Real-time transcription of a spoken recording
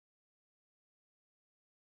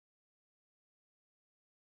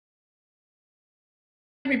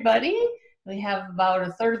everybody. We have about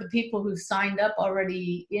a third of the people who signed up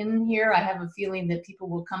already in here. I have a feeling that people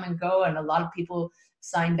will come and go, and a lot of people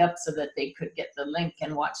signed up so that they could get the link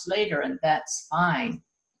and watch later, and that's fine.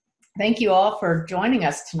 Thank you all for joining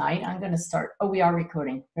us tonight. I'm going to start. Oh, we are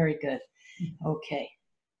recording. Very good. Okay.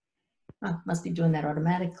 Oh, must be doing that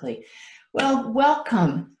automatically. Well,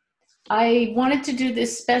 welcome. I wanted to do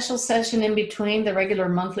this special session in between the regular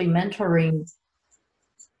monthly mentoring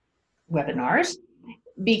webinars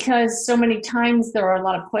because so many times there are a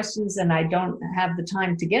lot of questions and I don't have the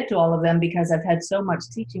time to get to all of them because I've had so much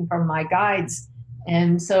teaching from my guides.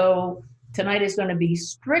 And so tonight is going to be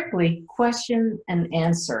strictly question and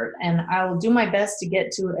answer, and I'll do my best to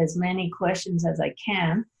get to as many questions as I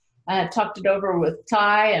can. I talked it over with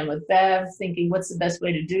Ty and with Bev, thinking what's the best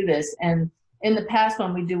way to do this. And in the past,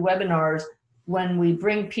 when we do webinars, when we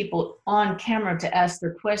bring people on camera to ask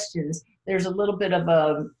their questions, there's a little bit of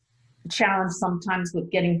a challenge sometimes with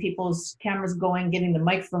getting people's cameras going, getting the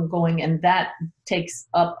microphone going, and that takes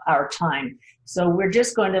up our time. So we're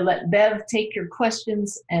just going to let Bev take your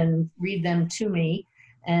questions and read them to me.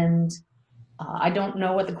 And I don't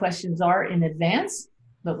know what the questions are in advance,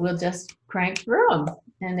 but we'll just crank through them.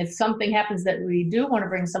 And if something happens that we do want to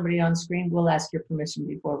bring somebody on screen, we'll ask your permission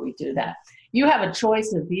before we do that. You have a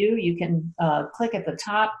choice of view. You can click at the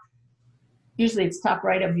top. Usually it's top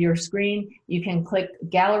right of your screen. You can click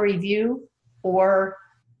gallery view or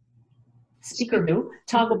speaker view,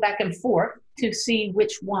 toggle back and forth to see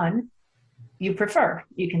which one you prefer.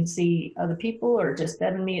 You can see other people or just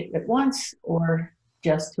Bev and me at once or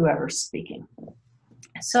just whoever's speaking.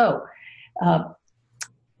 So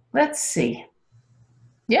let's see.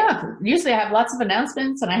 Yeah, usually I have lots of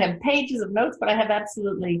announcements and I have pages of notes, but I have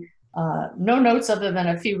absolutely no notes other than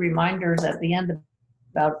a few reminders at the end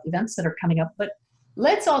about events that are coming up. But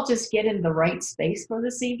let's all just get in the right space for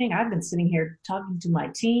this evening. I've been sitting here talking to my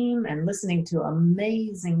team and listening to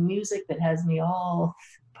amazing music that has me all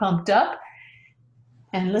pumped up.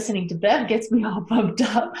 And listening to Bev gets me all pumped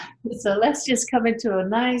up. So let's just come into a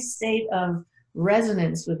nice state of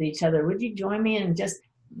resonance with each other. Would you join me in just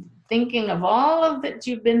thinking of all of that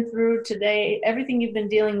you've been through today, everything you've been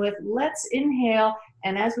dealing with? Let's inhale,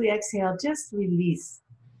 and as we exhale, just release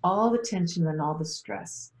all the tension and all the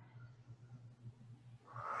stress.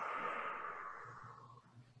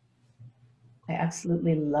 I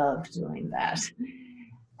absolutely love doing that.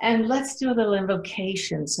 And let's do a little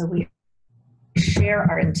invocation so we share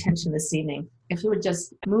our intention this evening. If you would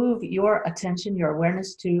just move your attention, your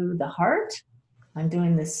awareness to the heart. I'm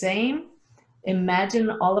doing the same. Imagine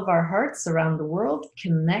all of our hearts around the world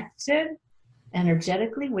connected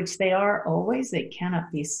energetically, which they are always. They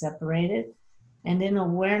cannot be separated. And in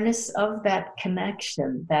awareness of that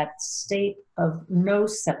connection, that state of no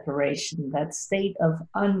separation, that state of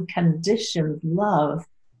unconditioned love,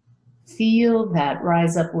 feel that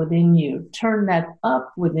rise up within you. Turn that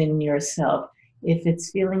up within yourself. If it's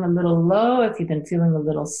feeling a little low, if you've been feeling a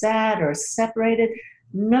little sad or separated,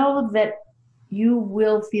 know that you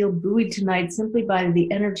will feel buoyed tonight simply by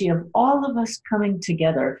the energy of all of us coming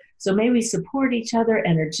together. So may we support each other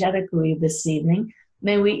energetically this evening.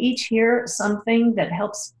 May we each hear something that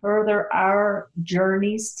helps further our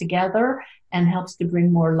journeys together and helps to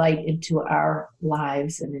bring more light into our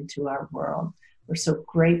lives and into our world. We're so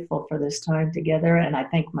grateful for this time together, and I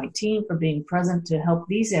thank my team for being present to help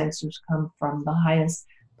these answers come from the highest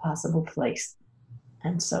possible place.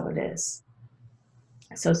 And so it is.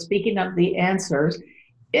 So speaking of the answers,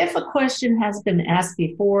 if a question has been asked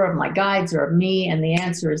before of my guides or of me, and the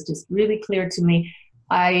answer is just really clear to me,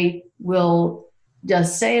 I will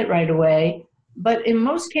just say it right away. But in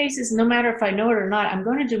most cases, no matter if I know it or not, I'm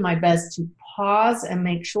going to do my best to pause and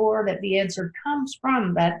make sure that the answer comes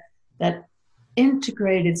from that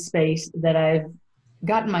integrated space that I've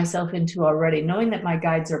gotten myself into already, knowing that my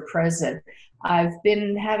guides are present. I've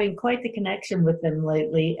been having quite the connection with them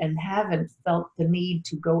lately and haven't felt the need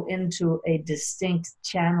to go into a distinct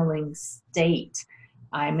channeling state.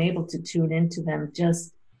 I'm able to tune into them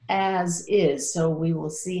just as is. So we will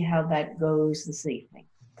see how that goes this evening.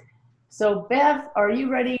 So Bev, are you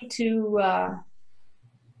ready to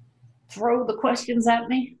throw the questions at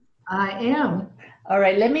me? I am. All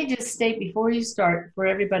right, let me just state before you start, for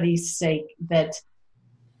everybody's sake, that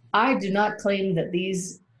I do not claim that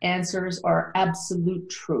these answers are absolute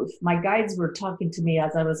truth. My guides were talking to me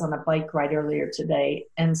as I was on a bike ride earlier today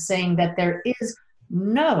and saying that there is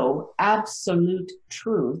no absolute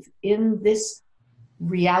truth in this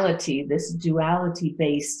reality, this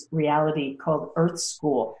duality-based reality called Earth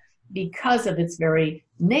School, because of its very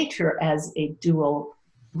nature as a dual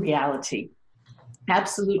reality.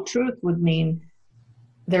 Absolute truth would mean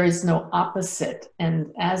there is no opposite.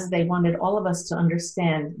 And as they wanted all of us to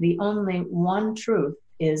understand, the only one truth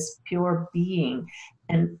is pure being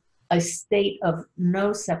and a state of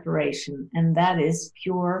no separation, and that is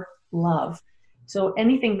pure love. So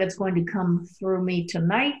anything that's going to come through me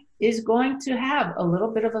tonight is going to have a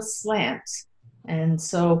little bit of a slant. And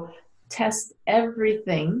so test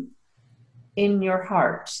everything in your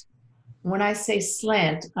heart. When I say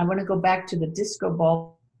slant, I want to go back to the disco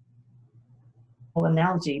ball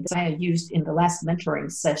analogy that I used in the last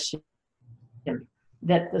mentoring session,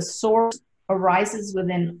 that the source arises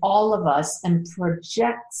within all of us and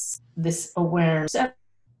projects this awareness.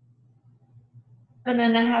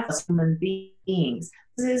 7.5 human beings.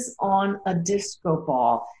 This is on a disco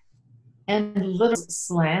ball, and little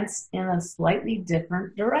slants in a slightly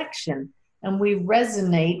different direction. And we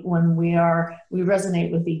resonate when we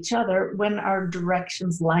resonate with each other when our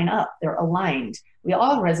directions line up, they're aligned. We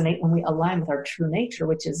all resonate when we align with our true nature,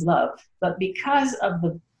 which is love. But because of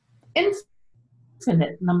the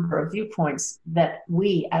infinite number of viewpoints that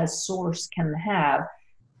we as source can have,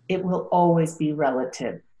 it will always be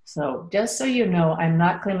relative. So just so you know, I'm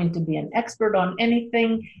not claiming to be an expert on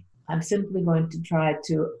anything. I'm simply going to try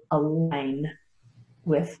to align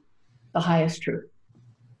with the highest truth.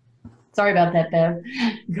 Sorry about that, Bev.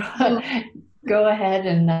 Go ahead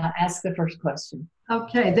and ask the first question.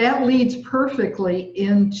 Okay, that leads perfectly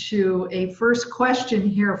into a first question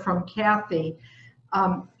here from Kathy.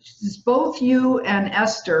 Both you and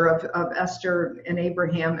Esther, of Esther and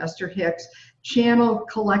Abraham, Esther Hicks, channel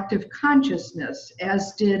collective consciousness,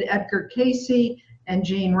 as did Edgar Casey and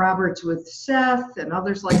Jane Roberts with Seth and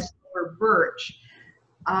others like Silver Birch.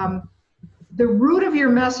 The root of your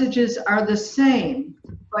messages are the same,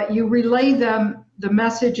 but you relay the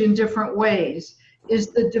message in different ways.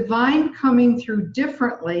 Is the divine coming through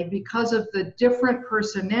differently because of the different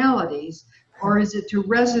personalities, or is it to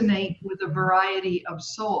resonate with a variety of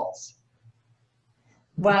souls?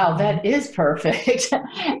 Wow, that is perfect.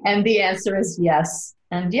 And the answer is yes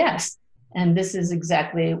and yes. And this is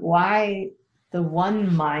exactly why the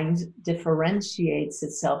one mind differentiates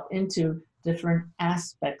itself into different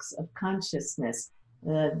aspects of consciousness.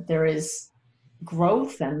 There is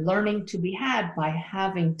growth and learning to be had by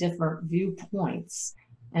having different viewpoints.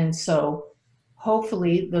 And so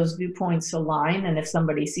hopefully those viewpoints align. And if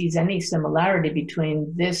somebody sees any similarity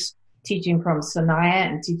between this teaching from Sanaya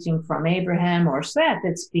and teaching from Abraham or Seth,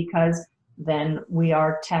 it's because then we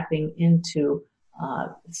are tapping into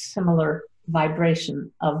similar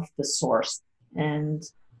vibration of the source. And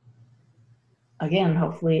again,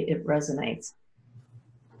 hopefully it resonates.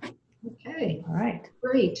 Okay. All right.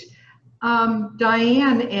 Great.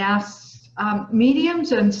 Diane asks,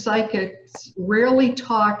 mediums and psychics rarely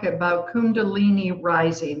talk about Kundalini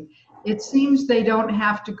rising. It seems they don't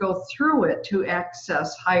have to go through it to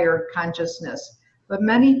access higher consciousness, but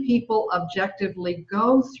many people objectively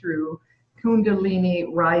go through Kundalini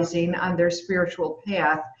rising on their spiritual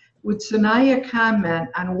path. Would Sanaya comment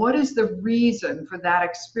on what is the reason for that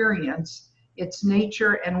experience, its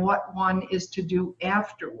nature, and what one is to do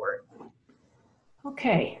afterward?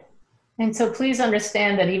 Okay. And so please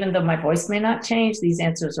understand that even though my voice may not change, these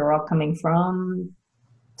answers are all coming from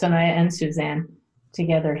Sanaya and Suzanne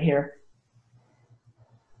together here.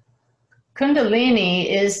 Kundalini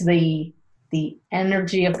is the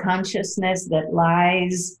energy of consciousness that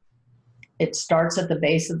lies, it starts at the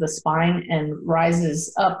base of the spine and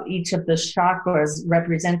rises up each of the chakras,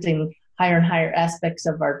 representing higher and higher aspects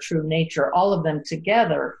of our true nature. All of them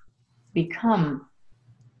together become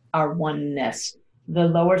our oneness. The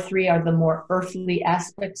lower three are the more earthly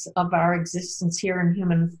aspects of our existence here in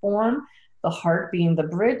human form, the heart being the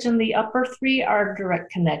bridge, and the upper three are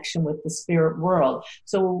direct connection with the spirit world.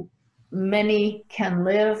 So many can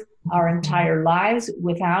live our entire lives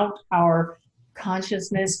without our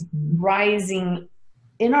consciousness rising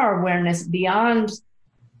in our awareness beyond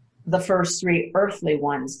the first three earthly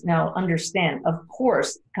ones. Now understand, of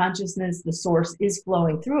course, consciousness, the source, is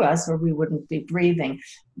flowing through us or we wouldn't be breathing.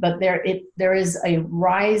 But there is a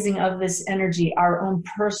rising of this energy, our own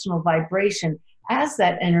personal vibration, as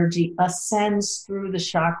that energy ascends through the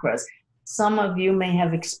chakras. Some of you may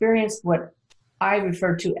have experienced what I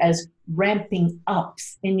refer to as ramping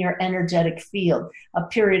ups in your energetic field, a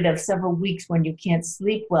period of several weeks when you can't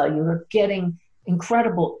sleep well, you're getting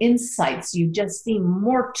incredible insights, you just seem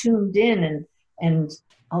more tuned in and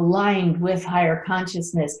aligned with higher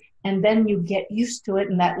consciousness, and then you get used to it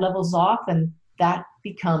and that levels off and that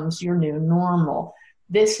becomes your new normal.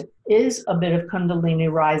 This is a bit of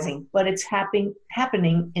Kundalini rising, but it's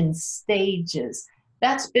happening in stages.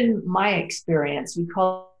 That's been my experience. We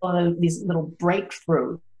call these little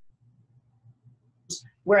breakthroughs.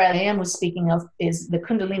 where I am was speaking of is the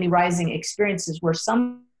Kundalini rising experiences, where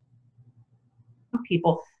some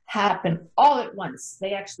people happen all at once.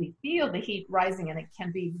 They actually feel the heat rising, and it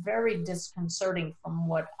can be very disconcerting from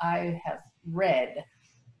what I have read.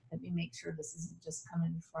 Let me make sure this isn't just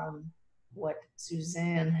coming from what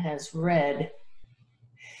Suzanne has read.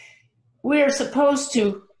 We're supposed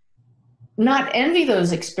to not envy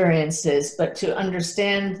those experiences, but to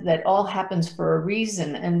understand that all happens for a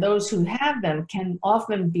reason. And those who have them can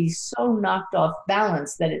often be so knocked off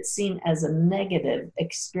balance that it's seen as a negative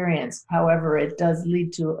experience. However, it does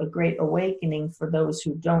lead to a great awakening for those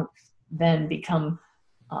who don't then become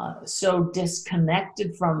so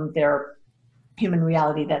disconnected from their human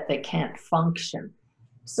reality that they can't function.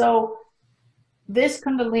 So this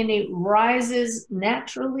Kundalini rises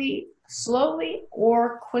naturally, slowly,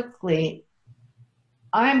 or quickly.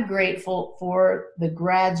 I'm grateful for the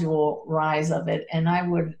gradual rise of it, and I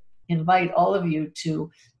would invite all of you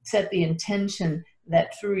to set the intention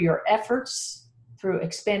that through your efforts, through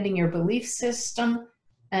expanding your belief system,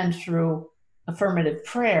 and through affirmative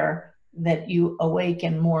prayer, that you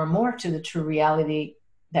awaken more and more to the true reality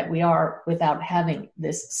that we are, without having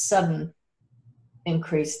this sudden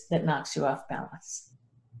increase that knocks you off balance.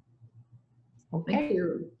 Okay. Thank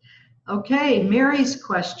you. Okay, Mary's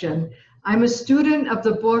question. I'm a student of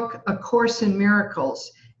the book A Course in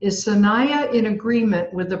Miracles. Is Sanaya in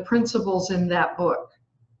agreement with the principles in that book?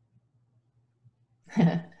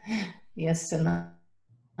 Yes, Sanaya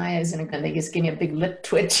is in agreement. They just gave me a big lip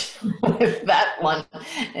twitch with that one.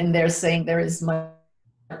 And they're saying there is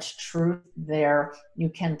much truth there. You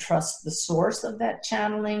can trust the source of that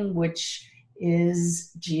channeling, which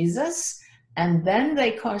is Jesus. And then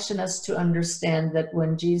they caution us to understand that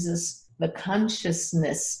when Jesus, the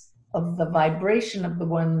consciousness of the vibration of the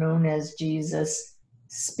one known as Jesus,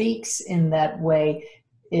 speaks in that way,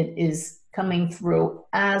 it is coming through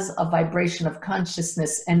as a vibration of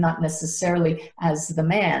consciousness and not necessarily as the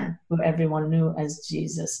man who everyone knew as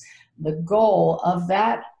Jesus. The goal of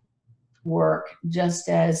that work, just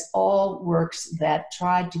as all works that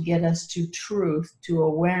try to get us to truth, to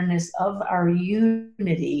awareness of our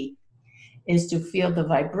unity, is to feel the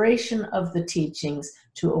vibration of the teachings,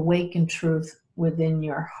 to awaken truth within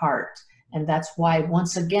your heart. And that's why,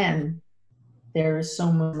 once again, there is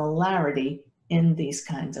so much similarity in these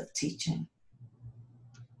kinds of teaching.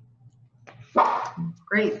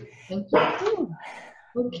 Great, thank you.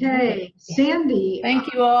 Okay, Sandy.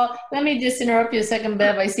 Thank you all. Let me just interrupt you a second,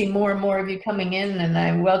 Bev. I see more and more of you coming in, and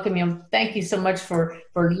I welcome you. Thank you so much for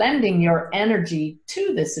lending your energy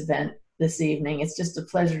to this event this evening. It's just a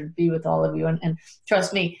pleasure to be with all of you. And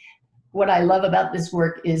trust me, what I love about this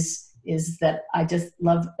work is that I just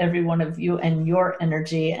love every one of you, and your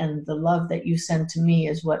energy and the love that you send to me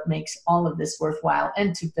is what makes all of this worthwhile,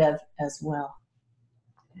 and to Bev as well.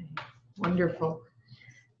 Wonderful.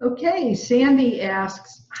 Okay, Sandy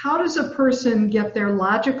asks, how does a person get their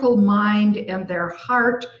logical mind and their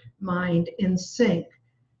heart mind in sync?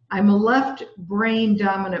 I'm a left brain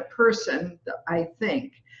dominant person, I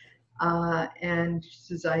think. And she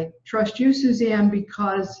says, I trust you, Suzanne,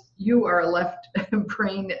 because you are a left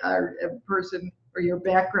brain person, or your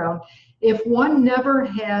background. If one never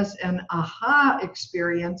has an aha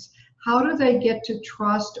experience, how do they get to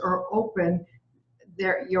trust or open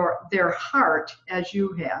their heart as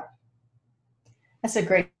you have? That's a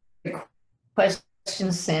great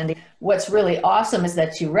question, Sandy. What's really awesome is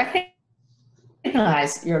that you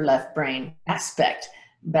recognize your left brain aspect.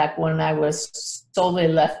 Back when I was solely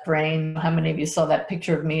left brain, how many of you saw that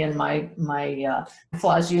picture of me in my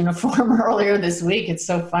camouflage uniform earlier this week? It's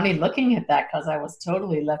so funny looking at that, because I was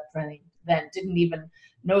totally left brain then, didn't even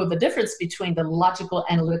know the difference between the logical,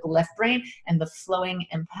 analytical left brain and the flowing,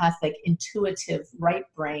 empathic, intuitive right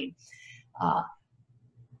brain.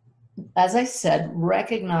 As I said,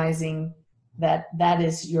 recognizing that that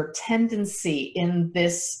is your tendency in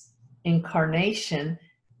this incarnation,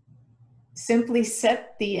 simply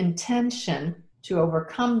set the intention to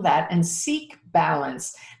overcome that and seek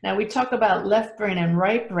balance. Now, we talk about left brain and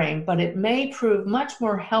right brain, but it may prove much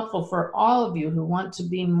more helpful for all of you who want to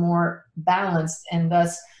be more balanced and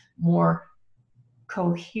thus more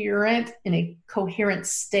coherent, in a coherent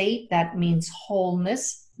state. That means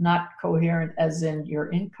wholeness, not coherent as in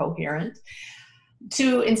you're incoherent.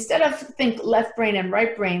 To, instead of think left brain and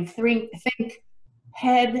right brain, think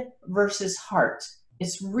head versus heart.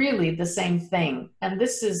 It's really the same thing. And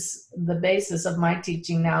this is the basis of my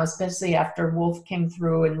teaching now, especially after Wolf came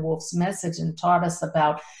through in Wolf's message and taught us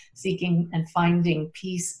about seeking and finding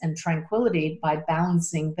peace and tranquility by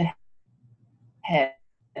balancing the head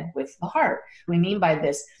with the heart. What we mean by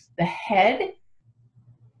this, the head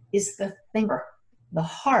is the thinker. The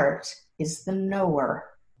heart is the knower.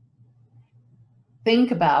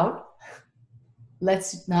 Think about,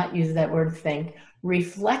 let's not use that word think,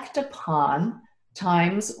 reflect upon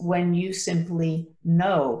times when you simply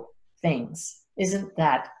know things. Isn't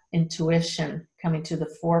that intuition coming to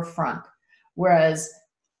the forefront? Whereas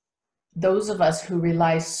those of us who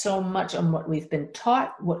rely so much on what we've been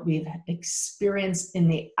taught, what we've experienced in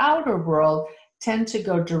the outer world, tend to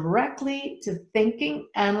go directly to thinking,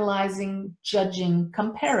 analyzing, judging,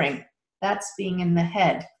 comparing. That's being in the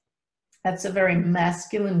head. That's a very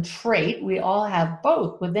masculine trait. We all have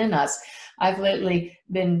both within us. I've lately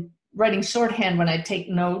been writing shorthand when I take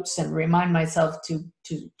notes and remind myself to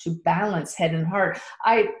balance head and heart.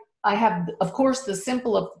 I have, of course, the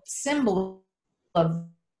symbol of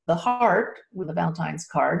the heart with the Valentine's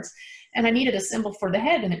cards, and I needed a symbol for the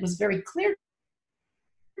head, and it was very clear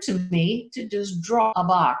to me to just draw a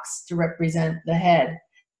box to represent the head.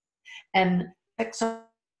 And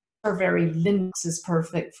are very Linux is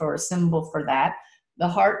perfect for a symbol for that. The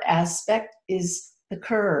heart aspect is the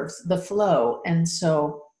curves, the flow, and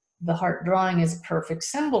so the heart drawing is a perfect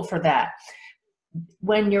symbol for that.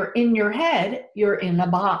 When you're in your head, you're in a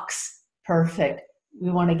box. Perfect.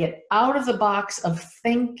 We want to get out of the box of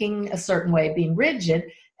thinking a certain way, being rigid,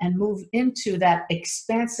 and move into that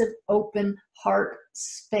expansive, open heart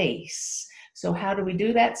space. So how do we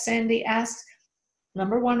do that, Sandy asked?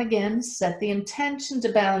 Number one, again, set the intention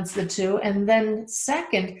to balance the two. And then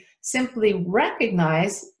second, simply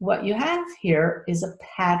recognize what you have here is a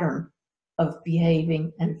pattern of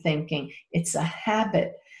behaving and thinking. It's a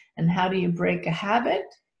habit. And how do you break a habit?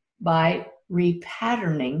 By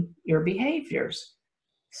repatterning your behaviors.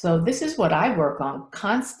 So this is what I work on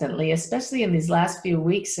constantly, especially in these last few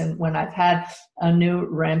weeks and when I've had a new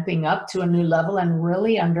ramping up to a new level and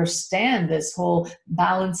really understand this whole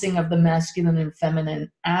balancing of the masculine and feminine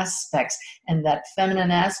aspects. And that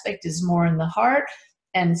feminine aspect is more in the heart.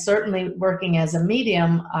 And certainly working as a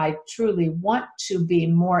medium, I truly want to be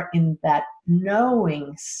more in that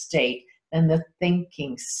knowing state than the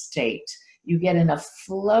thinking state. You get in a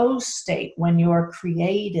flow state when you're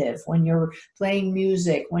creative, when you're playing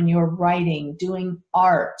music, when you're writing, doing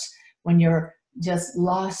art, when you're just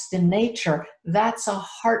lost in nature. That's a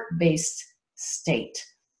heart-based state.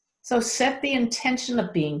 So set the intention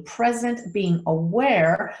of being present, being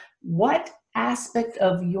aware. What aspect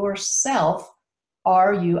of yourself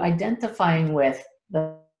are you identifying with?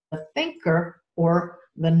 The thinker or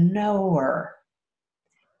the knower?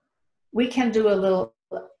 We can do a little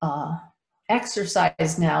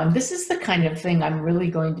exercise now, and this is the kind of thing I'm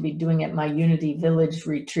really going to be doing at my Unity Village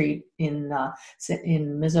retreat in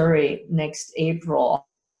Missouri next April.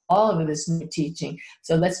 All of this new teaching.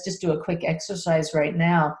 So let's just do a quick exercise right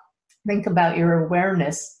now. Think about your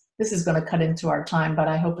awareness. This is going to cut into our time, but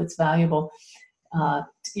I hope it's valuable.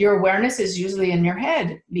 Your awareness is usually in your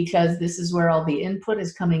head because this is where all the input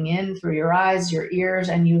is coming in through your eyes, your ears,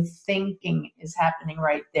 and you thinking is happening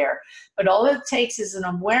right there. But all it takes is an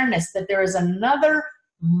awareness that there is another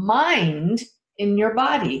mind in your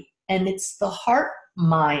body, and it's the heart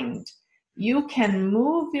mind. You can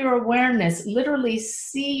move your awareness, literally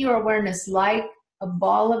see your awareness like a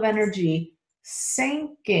ball of energy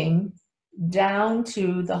sinking down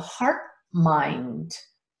to the heart mind.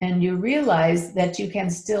 And you realize that you can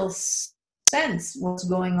still sense what's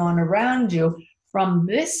going on around you from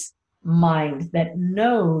this mind that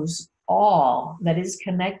knows all, that is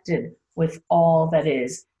connected with all that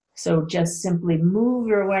is. So just simply move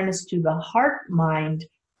your awareness to the heart mind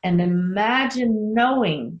and imagine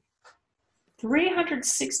knowing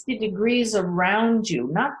 360 degrees around you,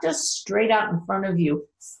 not just straight out in front of you,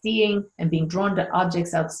 seeing and being drawn to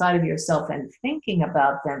objects outside of yourself and thinking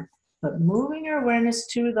about them, but moving your awareness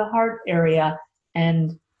to the heart area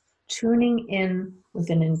and tuning in with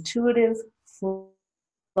an intuitive,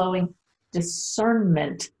 flowing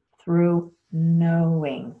discernment through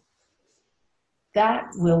knowing. That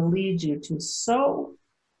will lead you to so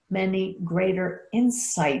many greater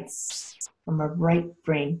insights from a right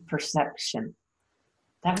brain perception.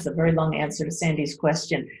 That was a very long answer to Sandy's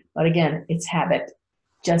question, but again, it's habit.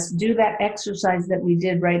 Just do that exercise that we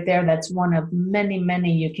did right there. That's one of many,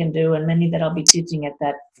 many you can do, and many that I'll be teaching at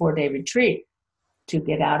that 4-day retreat, to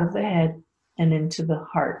get out of the head and into the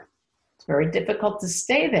heart. It's very difficult to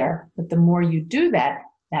stay there, but the more you do that,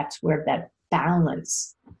 that's where that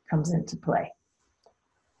balance comes into play.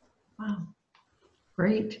 Wow,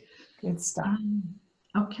 great. Good stuff.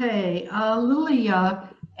 Okay, Lilia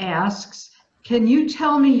asks, can you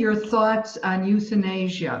tell me your thoughts on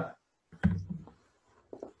euthanasia?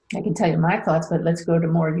 I can tell you my thoughts, but let's go to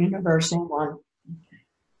more universal one.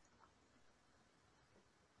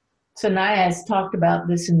 Sanaya has talked about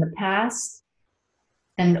this in the past,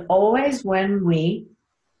 and always when we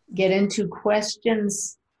get into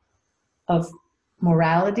questions of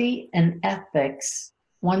morality and ethics,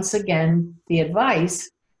 once again, the advice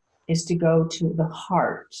is to go to the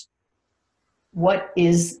heart. What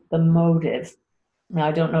is the motive? Now,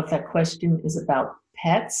 I don't know if that question is about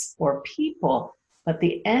pets or people, but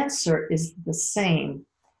the answer is the same.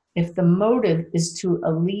 If the motive is to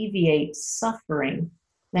alleviate suffering,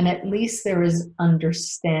 then at least there is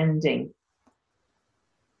understanding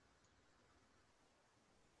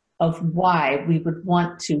of why we would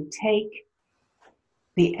want to take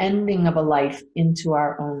the ending of a life into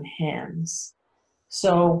our own hands.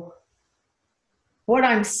 So what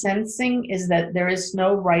I'm sensing is that there is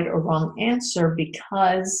no right or wrong answer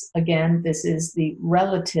because, again, this is the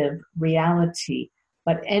relative reality.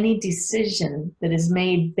 But any decision that is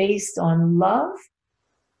made based on love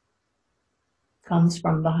comes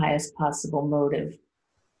from the highest possible motive.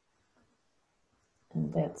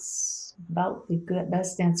 And that's about the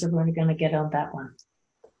best answer we're going to get on that one.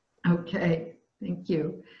 Okay, thank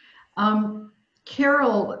you.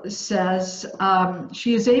 Carol says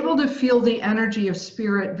she is able to feel the energy of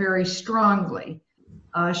spirit very strongly.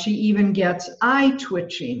 She even gets eye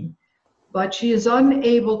twitching, but she is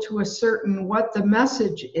unable to ascertain what the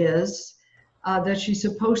message is that she's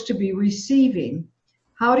supposed to be receiving.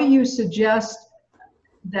 How do you suggest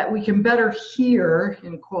that we can better hear,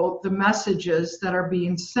 in quote, the messages that are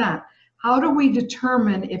being sent? How do we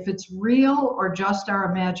determine if it's real or just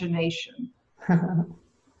our imagination?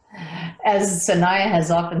 As Sanaya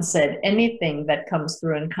has often said, anything that comes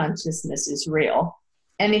through in consciousness is real.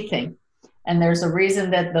 Anything. And there's a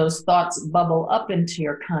reason that those thoughts bubble up into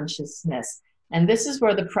your consciousness. And this is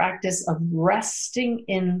where the practice of resting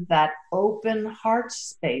in that open heart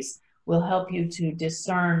space will help you to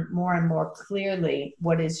discern more and more clearly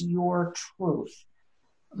what is your truth.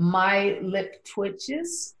 My lip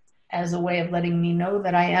twitches as a way of letting me know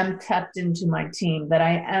that I am tapped into my team, that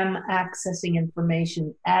I am accessing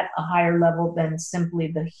information at a higher level than simply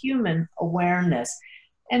the human awareness.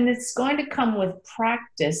 And it's going to come with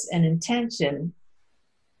practice and intention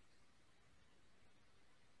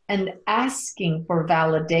and asking for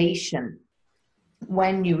validation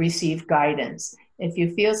when you receive guidance. If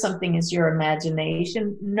you feel something is your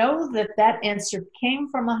imagination, know that that answer came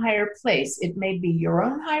from a higher place. It may be your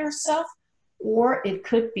own higher self, or it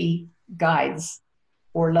could be guides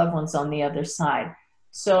or loved ones on the other side.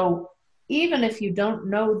 So even if you don't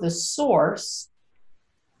know the source,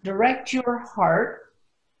 direct your heart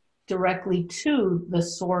directly to the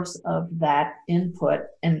source of that input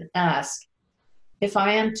and ask, if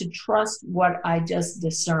I am to trust what I just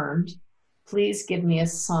discerned, please give me a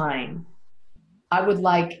sign. I would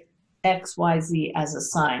like XYZ as a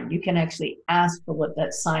sign. You can actually ask for what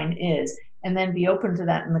that sign is and then be open to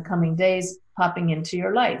that in the coming days popping into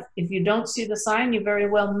your life. If you don't see the sign, you very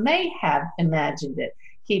well may have imagined it.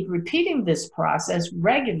 Keep repeating this process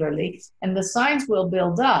regularly and the signs will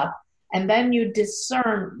build up, and then you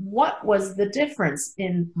discern what was the difference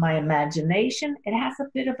in my imagination. It has a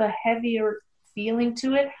bit of a heavier feeling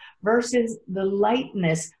to it versus the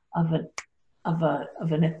lightness of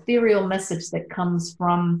an ethereal message that comes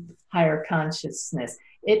from higher consciousness.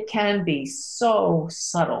 It can be so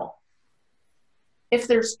subtle. If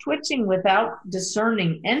there's twitching without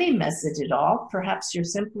discerning any message at all, perhaps you're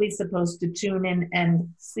simply supposed to tune in and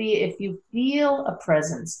see if you feel a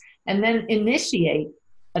presence and then initiate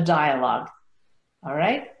a dialogue. All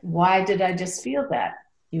right? Why did I just feel that?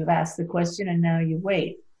 You've asked the question and now you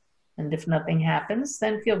wait. And if nothing happens,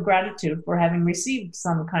 then feel gratitude for having received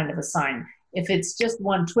some kind of a sign. If it's just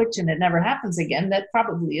one twitch and it never happens again, that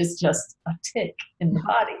probably is just a tick in the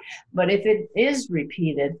body. But if it is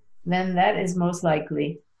repeated, then that is most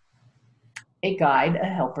likely a guide, a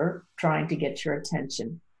helper, trying to get your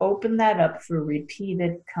attention. Open that up through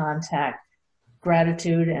repeated contact,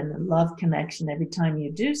 gratitude, and love connection every time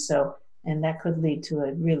you do so, and that could lead to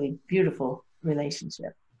a really beautiful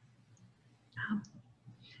relationship.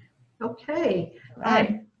 Okay.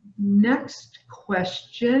 Right. Next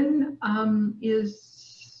question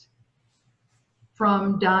is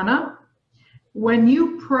from Donna. When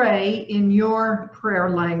you pray in your prayer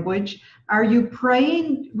language, are you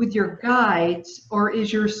praying with your guides or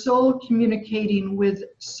is your soul communicating with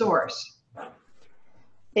Source?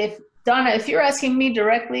 Donna, if you're asking me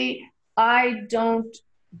directly, I don't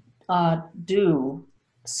do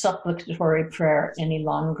supplicatory prayer any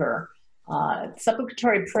longer.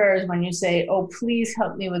 Supplicatory prayer is when you say, oh, please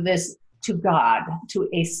help me with this. to God, to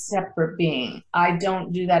a separate being. I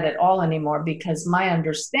don't do that at all anymore because my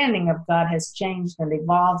understanding of God has changed and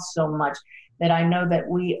evolved so much that I know that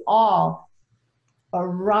we all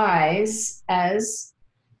arise as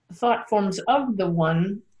thought forms of the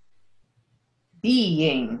one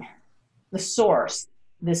being, the source,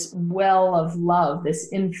 this well of love, this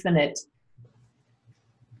infinite,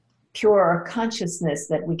 pure consciousness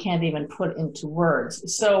that we can't even put into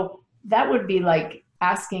words. So that would be like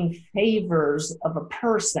asking favors of a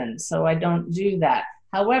person. So I don't do that.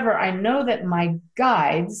 However, I know that my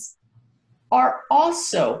guides are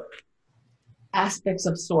also aspects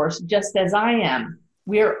of source, just as I am.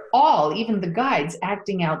 We're all, even the guides,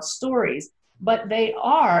 acting out stories, but they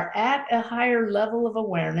are at a higher level of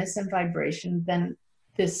awareness and vibration than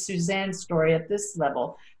this Suzanne story at this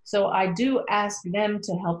level. So I do ask them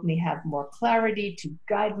to help me have more clarity, to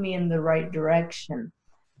guide me in the right direction.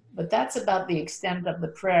 But that's about the extent of the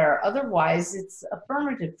prayer. Otherwise, it's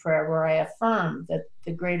affirmative prayer where I affirm that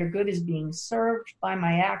the greater good is being served by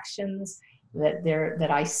my actions,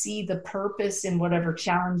 that I see the purpose in whatever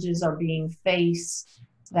challenges are being faced,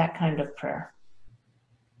 that kind of prayer.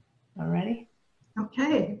 All righty?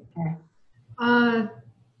 Okay.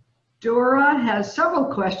 Dora has several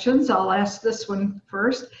questions. I'll ask this one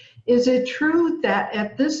first. Is it true that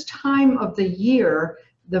at this time of the year,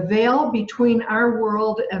 the veil between our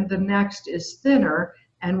world and the next is thinner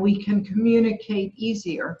and we can communicate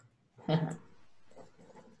easier?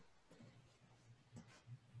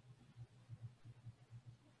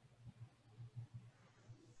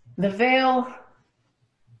 The veil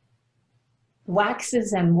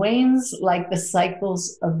waxes and wanes like the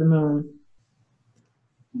cycles of the moon.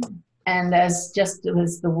 And as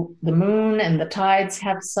the moon and the tides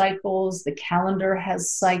have cycles, the calendar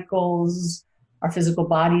has cycles, our physical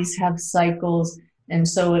bodies have cycles, and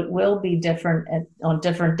so it will be different on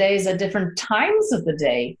different days at different times of the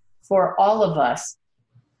day for all of us.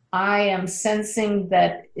 I am sensing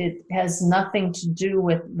that it has nothing to do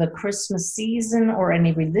with the Christmas season or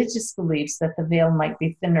any religious beliefs that the veil might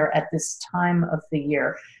be thinner at this time of the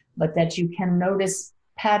year, but that you can notice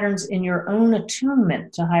patterns in your own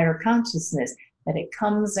attunement to higher consciousness, that it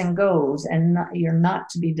comes and goes, and you're not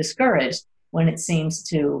to be discouraged when it seems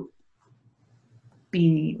to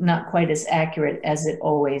be not quite as accurate as it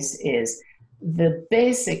always is. The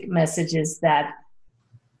basic message is that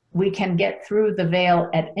we can get through the veil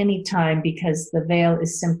at any time because the veil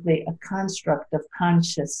is simply a construct of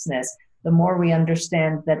consciousness. The more we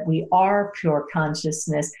understand that we are pure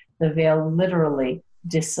consciousness, the veil literally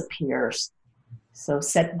disappears. So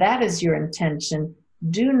set that as your intention.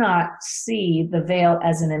 Do not see the veil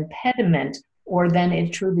as an impediment, or then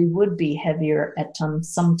it truly would be heavier at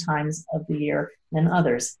some times of the year than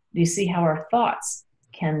others. Do you see how our thoughts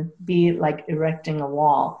can be like erecting a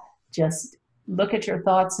wall? Just look at your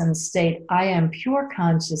thoughts and state, I am pure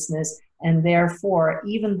consciousness, and therefore,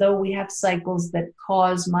 even though we have cycles that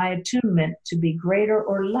cause my attunement to be greater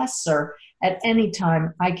or lesser, at any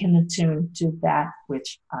time I can attune to that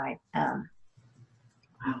which I am.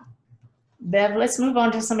 Wow. Bev, let's move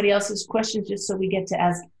on to somebody else's questions just so we get to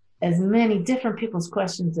ask as many different people's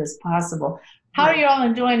questions as possible. How are you all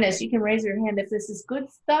enjoying this? You can raise your hand if this is good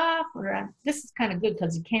stuff, or this is kind of good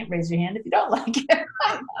because you can't raise your hand if you don't like it.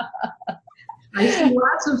 I see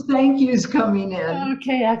lots of thank yous coming in.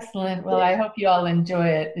 Okay, excellent. Well, I hope you all enjoy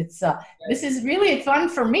it. It's this is really fun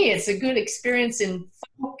for me. It's a good experience in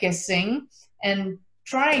focusing and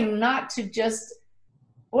trying not to just,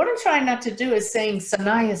 what I'm trying not to do is saying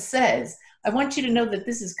Sanaya says. I want you to know that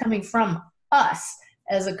this is coming from us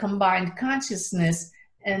as a combined consciousness,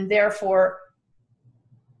 and therefore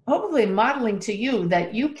hopefully modeling to you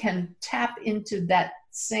that you can tap into that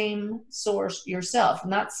same source yourself,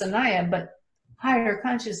 not Sanaya, but higher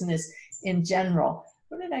consciousness in general.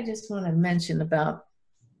 What did I just want to mention about,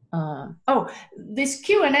 this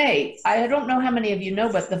Q&A. I don't know how many of you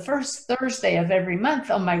know, but the first Thursday of every month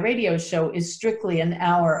on my radio show is strictly an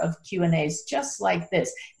hour of Q&As just like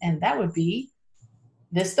this. And that would be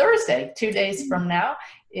this Thursday. 2 days from now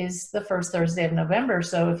is the first Thursday of November.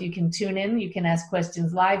 So if you can tune in, you can ask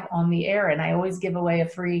questions live on the air. And I always give away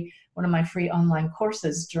one of my free online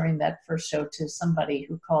courses during that first show to somebody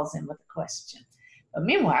who calls in with a question. But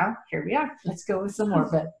meanwhile, here we are. Let's go with some more,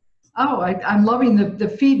 Beth. Oh, I'm loving the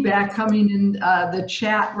feedback coming in the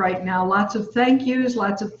chat right now. Lots of thank yous,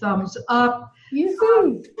 lots of thumbs up.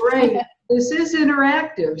 Great. This is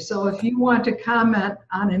interactive, so if you want to comment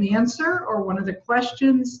on an answer or one of the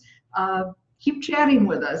questions, keep chatting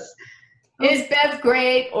with us. Is Beth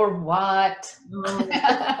great or what? No.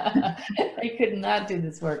 I could not do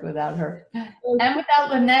this work without her. And without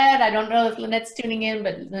Lynette. I don't know if Lynette's tuning in,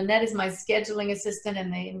 but Lynette is my scheduling assistant,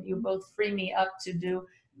 and you both free me up to do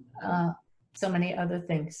so many other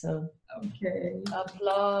things. So Okay.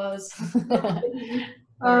 applause.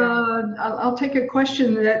 I'll take a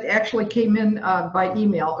question that actually came in by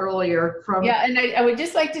email earlier from. Yeah, and I would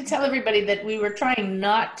just like to tell everybody that we were trying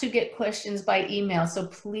not to get questions by email. So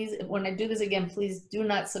please, when I do this again, please do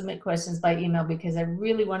not submit questions by email, because I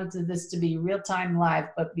really wanted this to be real-time live.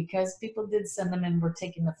 But because people did send them in, we're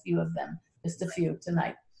taking a few of them, just a few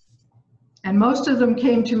tonight. And most of them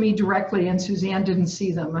came to me directly, and Suzanne didn't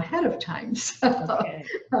see them ahead of time. So,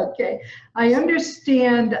 okay. I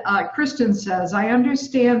understand, Kristen says, I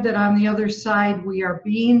understand that on the other side we are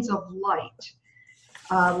beings of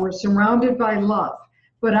light. We're surrounded by love.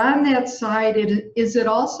 But on that side, is it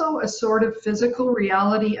also a sort of physical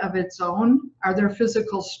reality of its own? Are there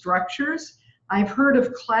physical structures? I've heard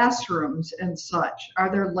of classrooms and such.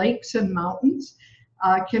 Are there lakes and mountains?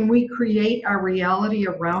 Can we create our reality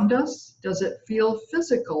around us? Does it feel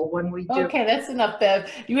physical when we do? Okay, that's enough,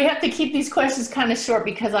 Bev. We have to keep these questions kind of short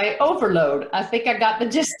because I overload. I think I got the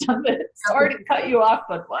gist of it. Sorry to cut you off,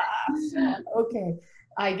 but wow. Okay,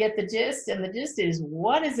 I get the gist, and the gist is,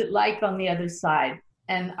 what is it like on the other side?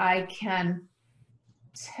 And I can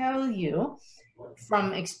tell you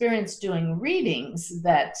from experience doing readings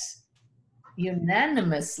that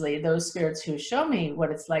unanimously those spirits who show me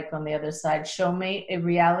what it's like on the other side show me a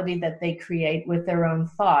reality that they create with their own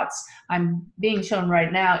thoughts. I'm being shown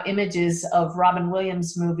right now images of Robin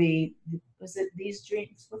Williams' movie. Was it These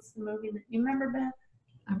Dreams? What's the movie? You remember, Beth?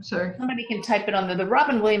 I'm sorry. Somebody can type it on the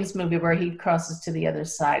Robin Williams movie where he crosses to the other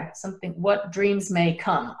side. Something, What Dreams May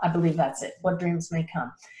Come. I believe that's it. What Dreams May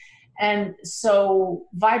Come. And so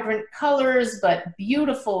vibrant colors, but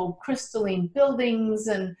beautiful crystalline buildings,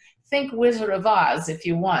 and think Wizard of Oz if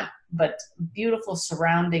you want, but beautiful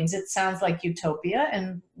surroundings. It sounds like utopia,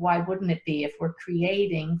 and why wouldn't it be if we're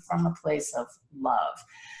creating from a place of love?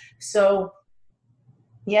 So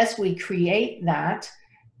yes, we create that.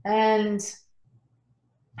 And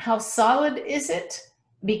how solid is it?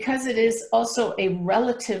 Because it is also a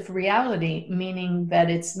relative reality, meaning that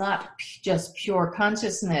it's not just pure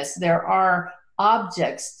consciousness. There are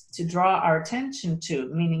objects to draw our attention to,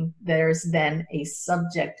 meaning there's then a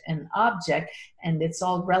subject and object, and it's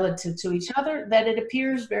all relative to each other, that it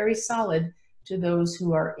appears very solid to those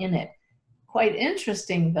who are in it. Quite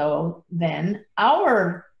interesting, though, then,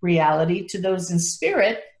 our reality to those in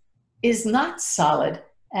spirit is not solid,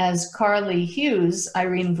 as Carly Hughes,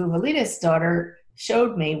 Irene Vuvalidis' daughter,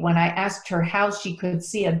 showed me when I asked her how she could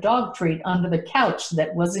see a dog treat under the couch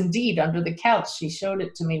that was indeed under the couch. She showed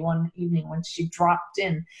it to me one evening when she dropped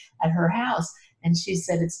in at her house, and she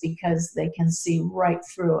said it's because they can see right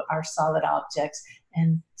through our solid objects.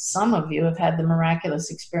 And some of you have had the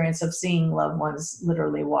miraculous experience of seeing loved ones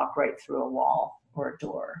literally walk right through a wall or a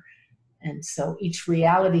door. And so each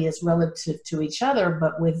reality is relative to each other,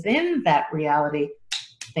 but within that reality,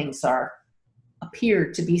 things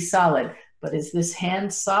appear to be solid. But is this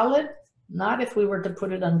hand solid? Not if we were to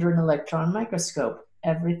put it under an electron microscope.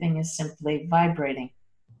 Everything is simply vibrating.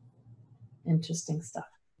 Interesting stuff.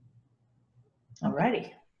 All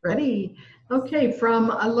righty. Ready. Okay, from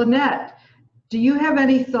Lynette. Do you have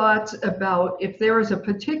any thoughts about if there is a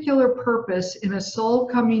particular purpose in a soul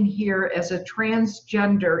coming here as a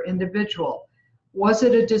transgender individual? Was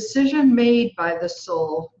it a decision made by the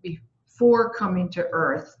soul before coming to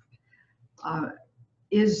Earth?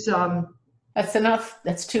 That's enough.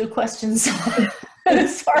 That's 2 questions.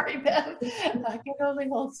 Sorry, Beth. I can only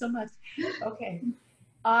hold so much. Okay.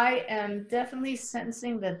 I am definitely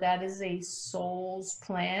sensing that that is a soul's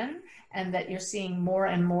plan, and that you're seeing more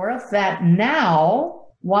and more of that now.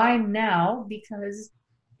 Why now? Because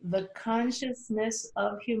the consciousness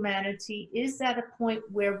of humanity is at a point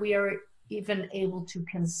where we are even able to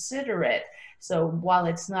consider it. So while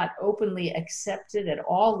it's not openly accepted at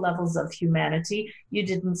all levels of humanity, you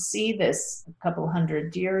didn't see this a couple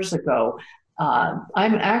hundred years ago. I'm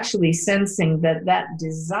actually sensing that that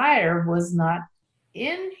desire was not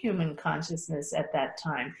in human consciousness at that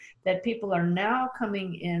time, that people are now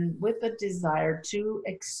coming in with a desire to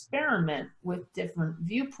experiment with different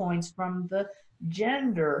viewpoints from the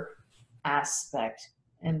gender aspect.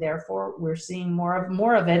 And therefore, we're seeing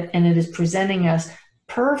more of it, and it is presenting us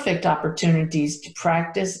perfect opportunities to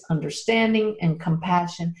practice understanding and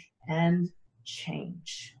compassion and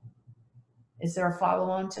change. Is there a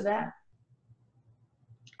follow-on to that?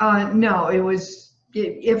 No, it was,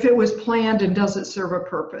 if it was planned and does it serve a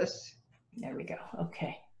purpose. There we go.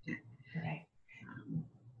 Okay. All right.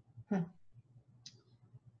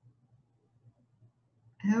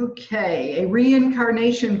 Okay, a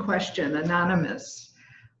reincarnation question, anonymous.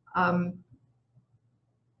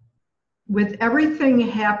 With everything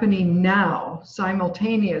happening now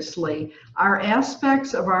simultaneously, are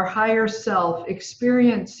aspects of our higher self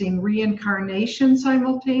experiencing reincarnation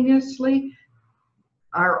simultaneously?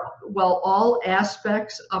 Well, all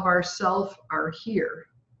aspects of ourself are here.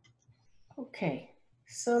 Okay,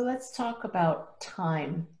 so let's talk about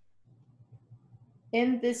time.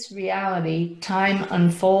 In this reality, time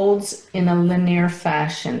unfolds in a linear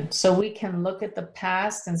fashion. So we can look at the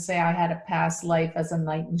past and say, I had a past life as a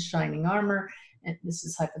knight in shining armor, and this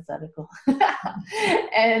is hypothetical.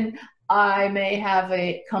 And I may have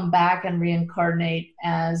come back and reincarnate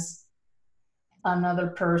as another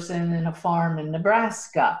person in a farm in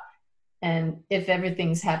Nebraska. And if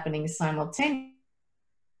everything's happening simultaneously,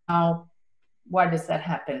 why does that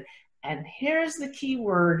happen? And here's the key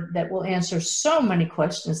word that will answer so many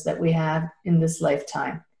questions that we have in this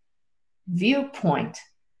lifetime. Viewpoint.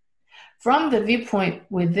 From the viewpoint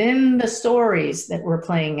within the stories that we're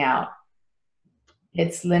playing out,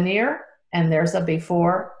 it's linear, and there's a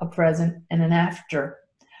before, a present, and an after.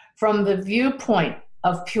 From the viewpoint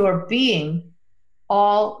of pure being,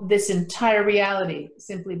 all this entire reality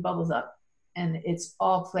simply bubbles up, and it's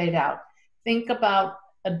all played out. Think about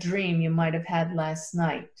a dream you might have had last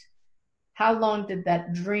night. How long did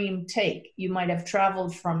that dream take? You might have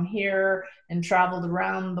traveled from here and traveled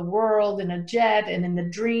around the world in a jet, and in the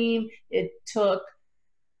dream it took,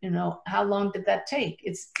 how long did that take?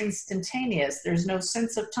 It's instantaneous. There's no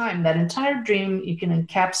sense of time. That entire dream, you can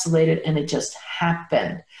encapsulate it, and it just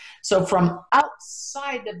happened. So from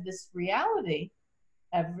outside of this reality,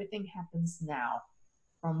 everything happens now.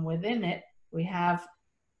 From within it, we have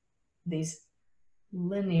these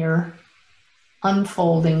linear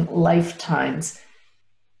unfolding lifetimes.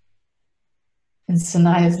 And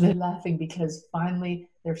Sanaya's laughing because finally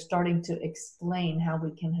they're starting to explain how we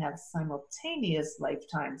can have simultaneous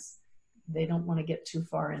lifetimes. They don't want to get too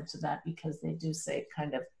far into that because they do say it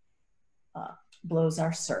kind of blows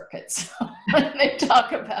our circuits when they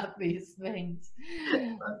talk about these things.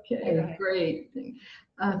 Okay, right. Great.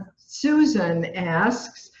 Susan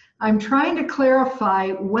asks, I'm trying to clarify,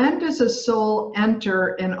 when does a soul enter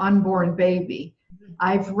an unborn baby?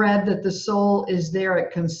 I've read that the soul is there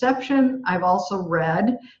at conception. I've also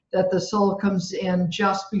read that the soul comes in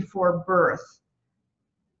just before birth.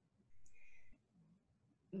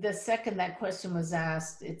 The second that question was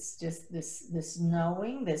asked, it's just this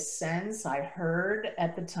knowing, this sense I heard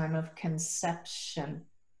at the time of conception.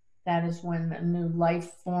 That is when a new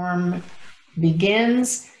life form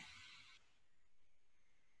begins.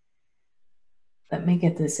 Let me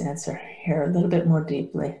get this answer here a little bit more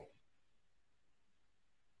deeply.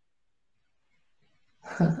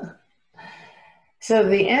 So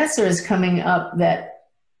the answer is coming up that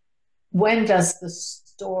when does the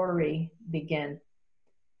story begin?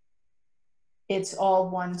 It's all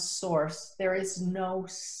one source. There is no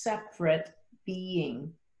separate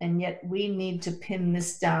being. And yet we need to pin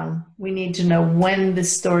this down. We need to know when the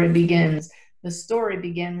story begins. The story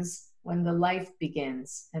begins when the life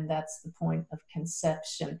begins. And that's the point of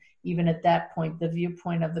conception. Even at that point, the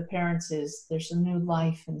viewpoint of the parents is there's a new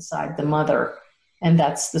life inside the mother. And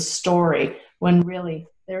that's the story, when really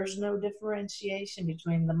there's no differentiation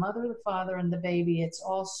between the mother, the father, and the baby. It's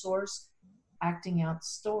all source acting out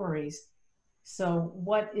stories. So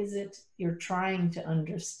what is it you're trying to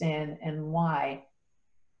understand, and why?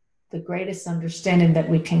 The greatest understanding that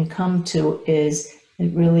we can come to is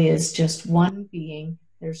it really is just one being.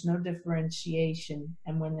 There's no differentiation.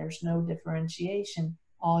 And when there's no differentiation,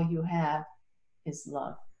 all you have is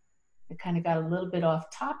love. I kind of got a little bit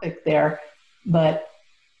off topic there, but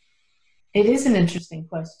it is an interesting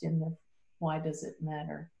question of why does it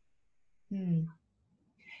matter?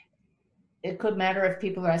 It could matter if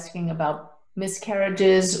people are asking about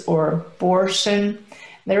miscarriages or abortion.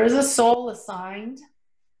 There is a soul assigned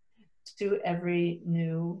to every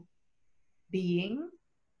new being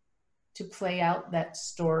to play out that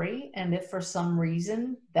story. And if for some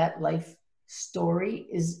reason that life story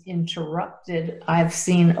is interrupted, I've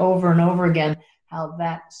seen over and over again how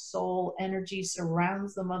that soul energy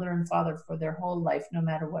surrounds the mother and father for their whole life, no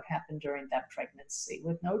matter what happened during that pregnancy,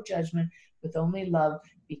 with no judgment, with only love,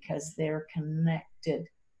 because they're connected.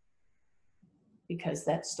 Because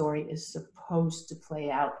that story is supposed to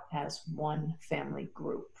play out as one family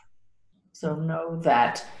group. So know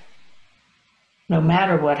that no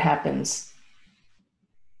matter what happens,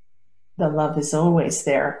 the love is always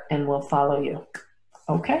there and will follow you.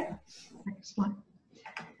 Okay? Excellent.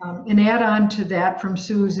 An add-on to that from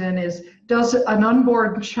Susan is, does an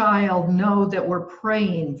unborn child know that we're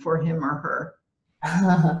praying for him or her?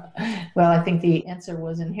 Well, I think the answer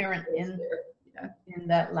was inherent Is there? Yeah. in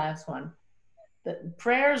that last one. The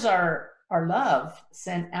prayers are love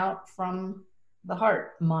sent out from the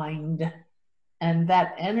heart, mind, and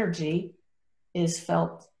that energy is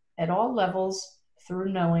felt at all levels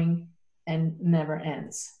through knowing and never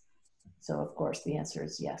ends. So, of course, the answer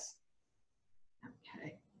is yes.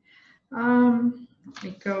 Okay. Let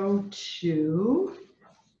me go to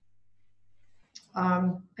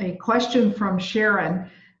a question from Sharon.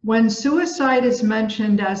 When suicide is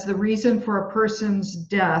mentioned as the reason for a person's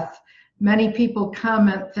death, many people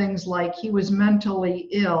comment things like he was mentally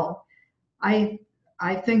ill. I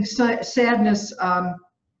think sadness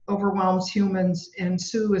overwhelms humans, and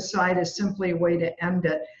suicide is simply a way to end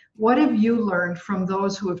it. What have you learned from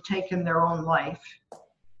those who have taken their own life?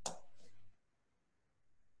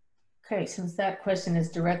 Okay, since that question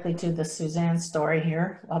is directly to the Suzanne story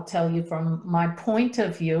here, I'll tell you from my point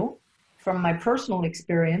of view, from my personal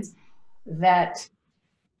experience, that,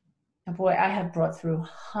 boy, I have brought through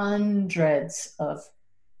hundreds of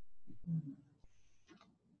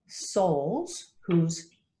souls whose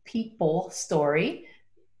people story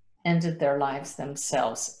ended their lives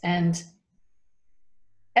themselves. And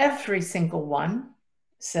every single one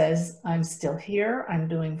says, I'm still here, I'm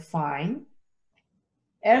doing fine.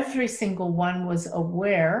 Every single one was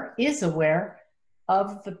aware, is aware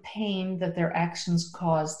of the pain that their actions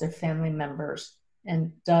caused their family members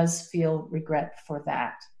and does feel regret for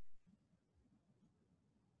that.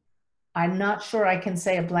 I'm not sure I can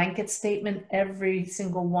say a blanket statement. Every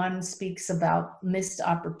single one speaks about missed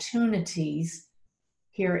opportunities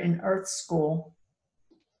here in Earth School,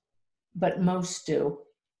 but most do.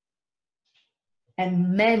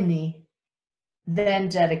 And many then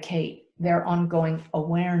dedicate their ongoing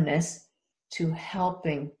awareness to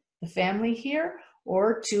helping the family here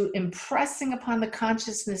or to impressing upon the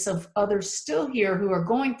consciousness of others still here who are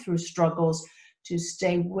going through struggles to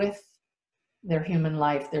stay with their human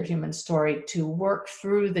life, their human story, to work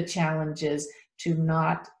through the challenges, to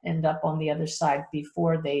not end up on the other side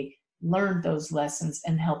before they learned those lessons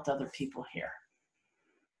and helped other people here.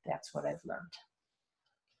 That's what I've learned.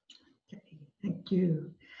 Okay, thank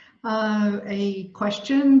you. A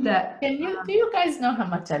question that... Do you guys know how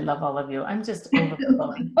much I love all of you? I'm just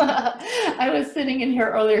overflowing. I was sitting in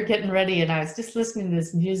here earlier getting ready and I was just listening to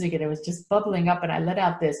this music and it was just bubbling up and I let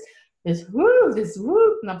out this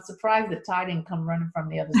whoop, and I'm surprised that Ty didn't come running from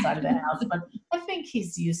the other side of the house, but I think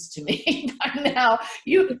he's used to me by now.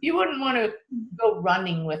 You wouldn't want to go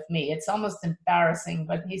running with me. It's almost embarrassing,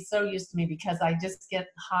 but he's so used to me because I just get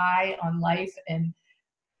high on life and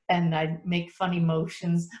I make funny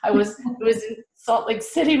motions. I was in Salt Lake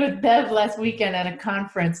City with Bev last weekend at a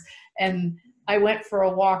conference, and I went for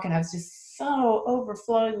a walk, and I was just so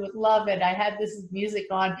overflowing with love, and I had this music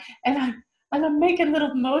on, and I'm making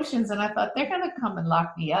little motions, and I thought, they're going to come and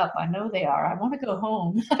lock me up. I know they are. I want to go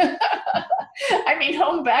home. I mean,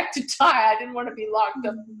 home back to Ty. I didn't want to be locked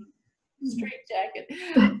up in a straitjacket.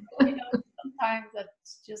 You know, sometimes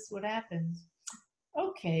that's just what happens.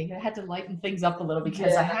 Okay, I had to lighten things up a little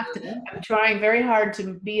because I'm trying very hard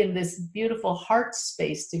to be in this beautiful heart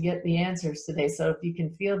space to get the answers today. So if you can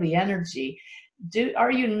feel the energy,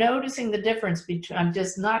 are you noticing the difference between, I'm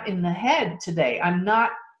just not in the head today. I'm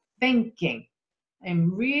not thinking.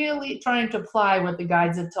 I'm really trying to apply what the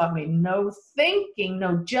guides have taught me. No thinking,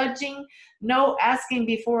 no judging, no asking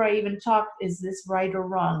before I even talk, is this right or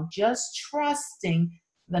wrong? Just trusting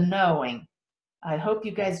the knowing. I hope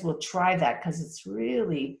you guys will try that because it's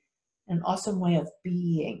really an awesome way of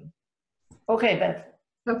being. Okay, Beth.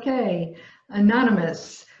 Okay,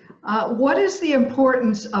 Anonymous. What is the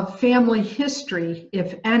importance of family history,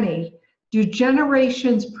 if any? Do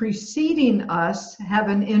generations preceding us have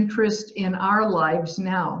an interest in our lives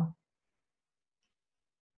now?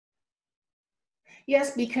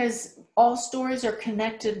 Yes, because all stories are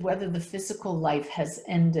connected whether the physical life has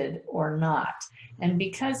ended or not. And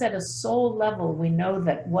because at a soul level, we know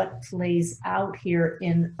that what plays out here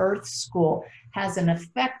in Earth School has an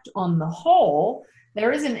effect on the whole,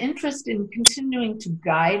 there is an interest in continuing to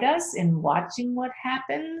guide us in watching what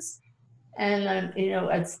happens. And, you know,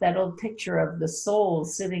 it's that old picture of the soul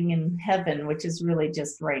sitting in heaven, which is really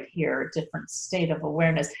just right here, a different state of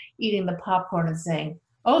awareness, eating the popcorn and saying,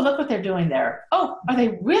 oh, look what they're doing there. Oh, are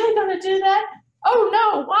they really going to do that? Oh,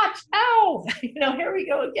 no, watch. Ow. You know, here we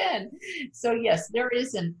go again. So, yes, there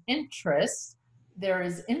is an interest. There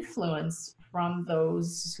is influence from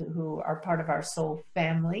those who are part of our soul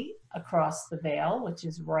family across the veil, which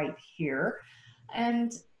is right here.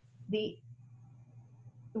 And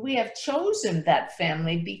we have chosen that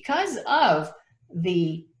family because of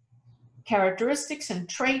the characteristics and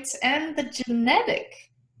traits and the genetic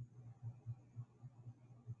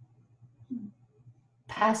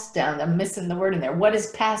passed down. I'm missing the word in there. What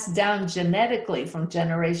is passed down genetically from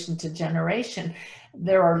generation to generation?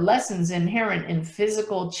 There are lessons inherent in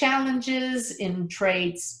physical challenges, in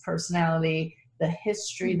traits, personality, the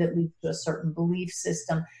history that leads to a certain belief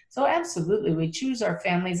system. So absolutely, we choose our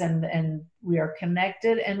families, and we are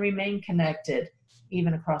connected and remain connected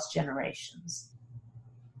even across generations.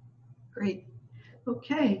 Great.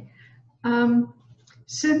 Okay.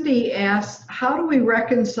 Cindy asked, how do we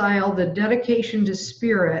reconcile the dedication to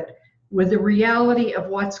spirit with the reality of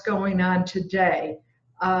what's going on today,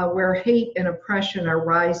 where hate and oppression are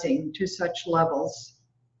rising to such levels?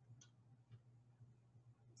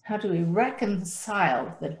 How do we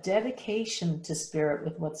reconcile the dedication to spirit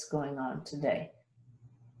with what's going on today?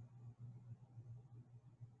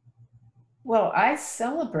 Well, I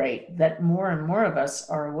celebrate that more and more of us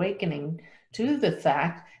are awakening to the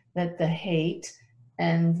fact that the hate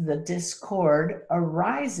and the discord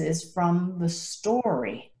arises from the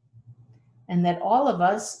story, and that all of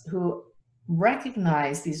us who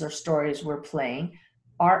recognize these are stories we're playing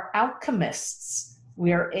are alchemists.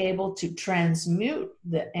 We are able to transmute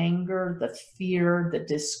the anger, the fear, the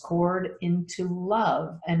discord into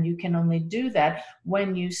love. And you can only do that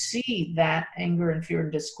when you see that anger and fear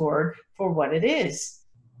and discord for what it is.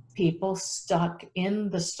 People stuck in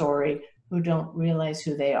the story who don't realize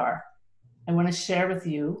who they are. I want to share with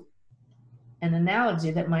you an analogy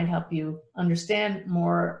that might help you understand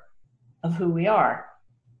more of who we are.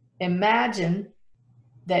 Imagine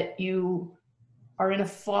that you are in a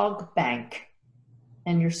fog bank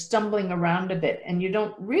and you're stumbling around a bit and you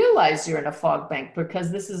don't realize you're in a fog bank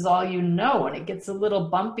because this is all you know, and it gets a little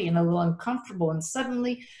bumpy and a little uncomfortable, and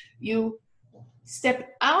suddenly you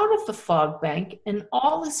step out of the fog bank and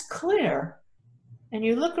all is clear, and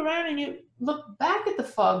you look around and you look back at the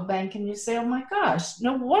fog bank and you say, oh my gosh,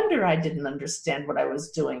 no wonder I didn't understand what I was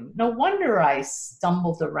doing. No wonder I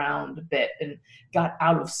stumbled around a bit and got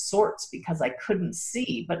out of sorts because I couldn't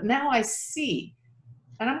see, but now I see.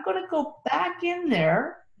 And I'm going to go back in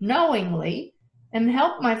there knowingly and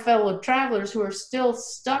help my fellow travelers who are still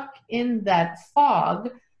stuck in that fog,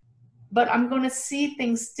 but I'm going to see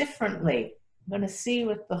things differently. I'm going to see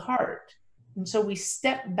with the heart. And so we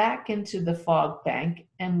step back into the fog bank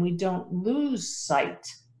and we don't lose sight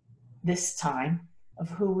this time of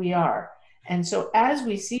who we are. And so as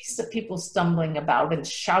we see people stumbling about and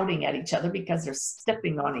shouting at each other because they're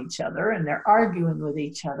stepping on each other and they're arguing with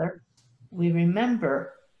each other, we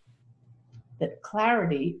remember that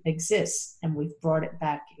clarity exists and we've brought it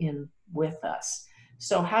back in with us.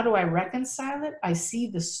 So how do I reconcile it? I see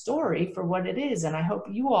the story for what it is, and I hope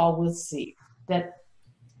you all will see that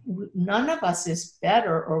none of us is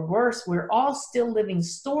better or worse. We're all still living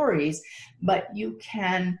stories, but you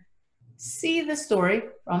can see the story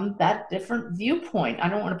from that different viewpoint. I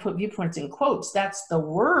don't want to put viewpoints in quotes. That's the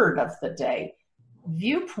word of the day.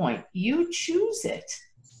 Viewpoint. You choose it.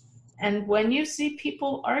 And when you see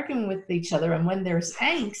people arguing with each other and when there's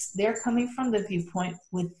angst, they're coming from the viewpoint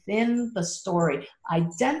within the story,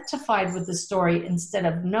 identified with the story instead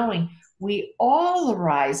of knowing. We all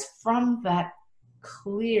arise from that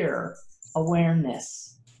clear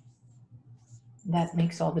awareness. That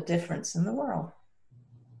makes all the difference in the world.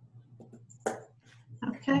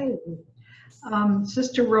 Okay.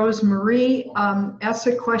 Sister Rosemarie asked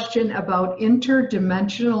a question about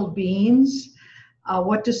interdimensional beings.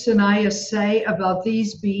 What does Sanaya say about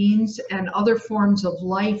these beings and other forms of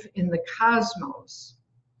life in the cosmos?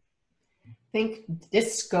 Think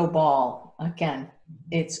disco ball again.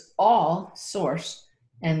 It's all source.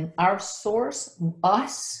 And our source,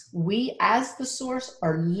 us, we as the source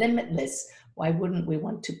are limitless. Why wouldn't we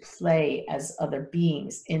want to play as other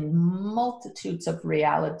beings in multitudes of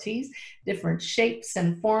realities, different shapes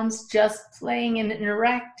and forms, just playing and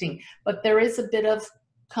interacting? But there is a bit of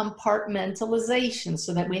compartmentalization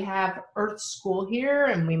so that we have Earth School here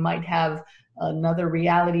and we might have another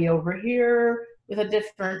reality over here with a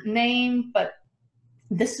different name. But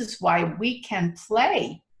this is why we can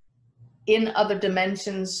play in other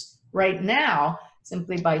dimensions right now,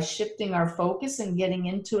 simply by shifting our focus and getting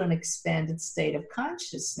into an expanded state of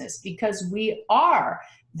consciousness, because we are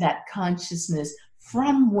that consciousness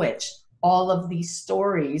from which all of these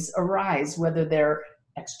stories arise, whether they're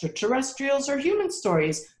extraterrestrials or human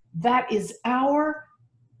stories. That is our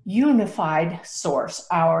unified source,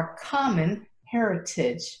 our common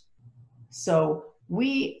heritage. So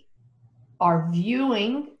we are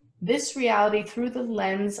viewing this reality through the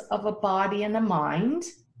lens of a body and a mind,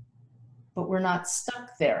 but we're not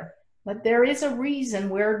stuck there. But there is a reason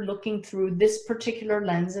we're looking through this particular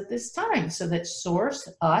lens at this time, so that source,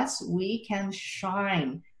 us, we can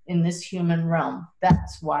shine in this human realm.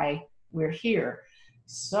 That's why we're here.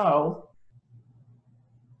 So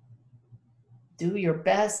do your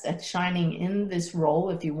best at shining in this role.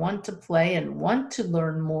 If you want to play and want to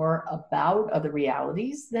learn more about other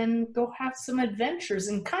realities, then go have some adventures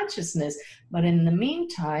in consciousness. But in the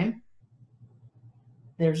meantime,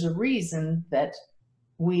 there's a reason that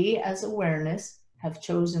we as awareness have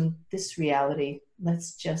chosen this reality.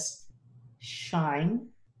 Let's just shine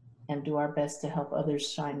and do our best to help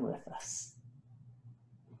others shine with us.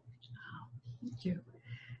 Thank you.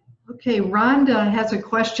 Okay, Rhonda has a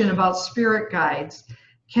question about spirit guides.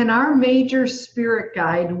 Can our major spirit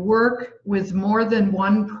guide work with more than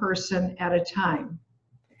one person at a time?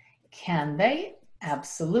 Can they?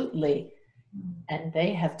 Absolutely. And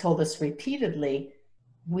they have told us repeatedly,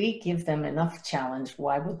 we give them enough challenge.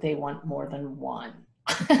 Why would they want more than one?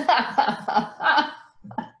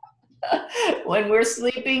 When we're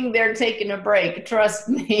sleeping, they're taking a break. Trust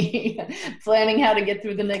me, planning how to get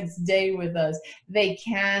through the next day with us. They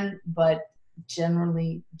can, but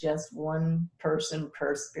generally just one person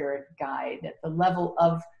per spirit guide at the level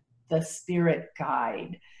of the spirit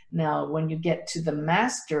guide. Now, when you get to the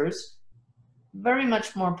masters, very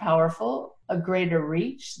much more powerful, a greater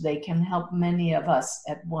reach. They can help many of us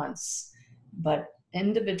at once, but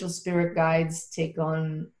individual spirit guides take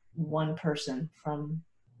on one person from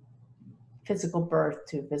physical birth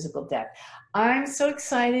to physical death. I'm so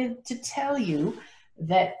excited to tell you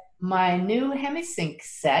that my new Hemisync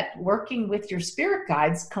set, Working with Your Spirit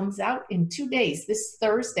Guides, comes out in 2 days, this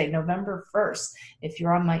Thursday, November 1st. If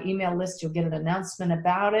you're on my email list, you'll get an announcement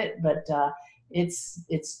about it, but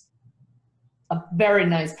it's a very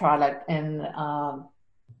nice product, and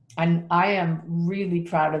I am really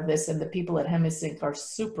proud of this, and the people at Hemisync are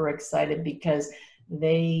super excited because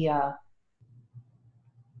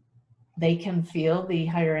they can feel the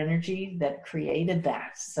higher energy that created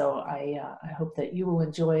that. So I hope that you will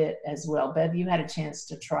enjoy it as well. Bev, you had a chance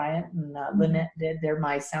to try it, and Lynette did. They're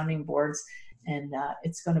my sounding boards, and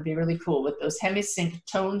it's going to be really cool with those Hemisync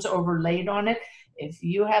tones overlaid on it. If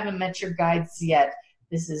you haven't met your guides yet,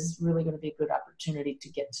 this is really going to be a good opportunity to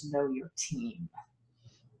get to know your team.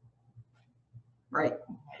 Right.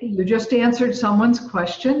 You just answered someone's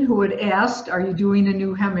question who had asked, are you doing a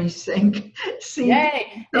new Hemisync CD?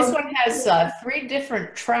 Yay! This one has 3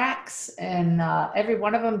 different tracks, and every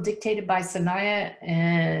one of them dictated by Sanaya,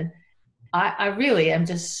 and I really am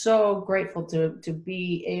just so grateful to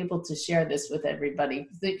be able to share this with everybody.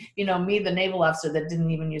 You know, me, the naval officer that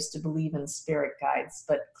didn't even used to believe in spirit guides,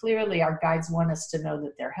 but clearly our guides want us to know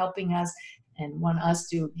that they're helping us and want us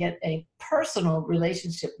to get a personal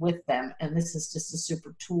relationship with them. And this is just a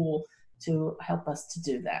super tool to help us to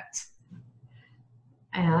do that.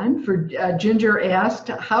 And for Ginger asked,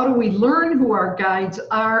 how do we learn who our guides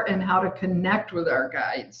are and how to connect with our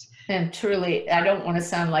guides? And truly, I don't want to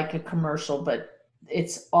sound like a commercial, but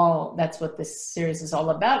that's what this series is all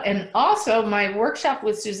about. And also my workshop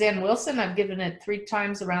with Suzanne Wilson, I've given it 3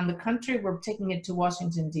 times around the country. We're taking it to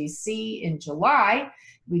Washington, D.C. in July.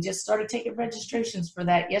 We just started taking registrations for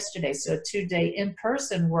that yesterday. So a 2-day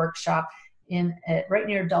in-person workshop right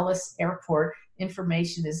near Dulles Airport.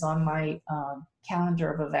 Information is on my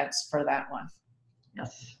calendar of events for that one.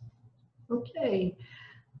 Yes. Okay.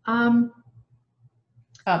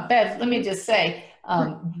 Bev, let me just say,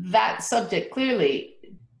 that subject clearly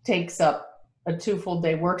takes up a 2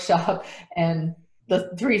 full-day workshop and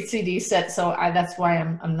the 3 CD set. So that's why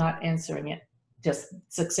I'm not answering it just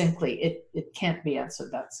succinctly. It can't be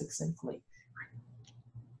answered that succinctly.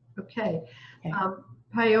 Okay.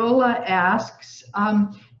 Paola asks,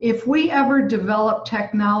 if we ever develop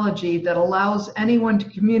technology that allows anyone to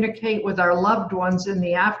communicate with our loved ones in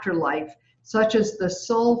the afterlife, such as the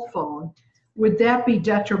soul phone, would that be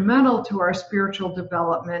detrimental to our spiritual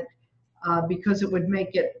development because it would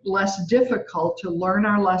make it less difficult to learn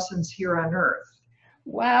our lessons here on Earth?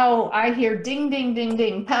 Wow, I hear ding, ding, ding,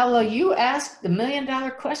 ding. Paola, you asked the $1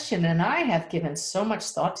 million question, and I have given so much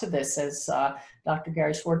thought to this as Dr.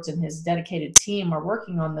 Gary Schwartz and his dedicated team are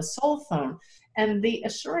working on the soul phone. And the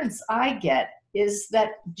assurance I get is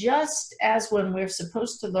that just as when we're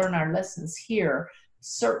supposed to learn our lessons here,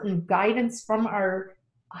 certain guidance from our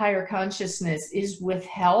higher consciousness is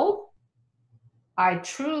withheld, I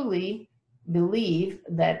truly believe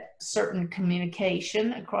that certain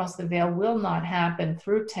communication across the veil will not happen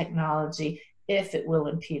through technology if it will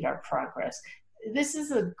impede our progress. This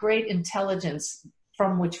is a great intelligence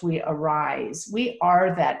from which we arise. We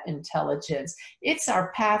are that intelligence. It's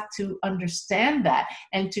our path to understand that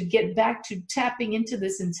and to get back to tapping into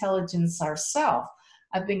this intelligence ourselves.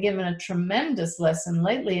 I've been given a tremendous lesson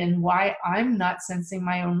lately in why I'm not sensing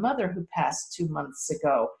my own mother who passed 2 months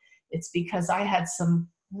ago. It's because I had some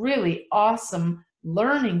really awesome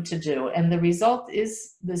learning to do, and the result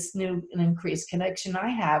is this new and increased connection I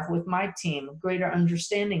have with my team, greater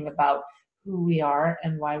understanding about who we are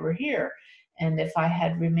and why we're here. And if I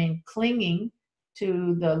had remained clinging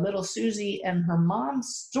to the little Susie and her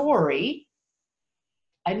mom's story,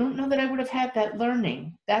 I don't know that I would have had that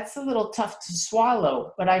learning. That's a little tough to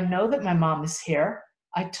swallow, but I know that my mom is here.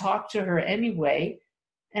 I talk to her anyway,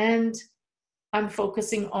 and I'm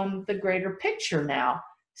focusing on the greater picture now.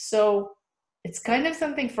 So it's kind of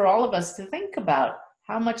something for all of us to think about.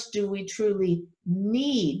 How much do we truly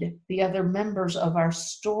need the other members of our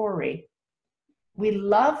story? We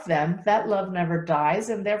love them. That love never dies,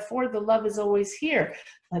 and therefore the love is always here.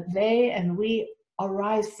 But they and we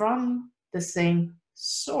arise from the same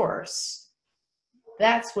source.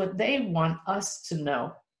 That's what they want us to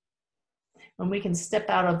know. When we can step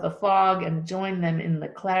out of the fog and join them in the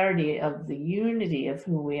clarity of the unity of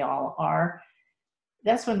who we all are,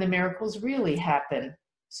 that's when the miracles really happen.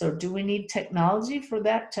 So do we need technology for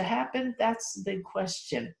that to happen? That's the big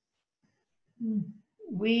question.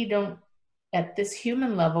 We don't, at this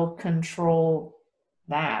human level, control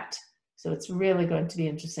that. So it's really going to be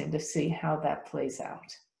interesting to see how that plays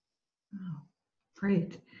out. Oh,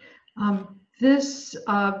 great. This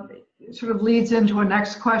sort of leads into a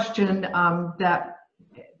next question that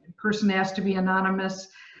person asked to be anonymous.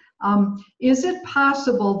 Is it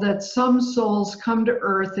possible that some souls come to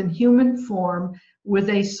Earth in human form with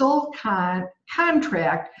a soul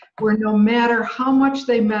contract where no matter how much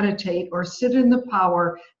they meditate or sit in the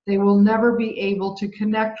power, they will never be able to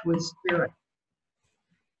connect with spirit?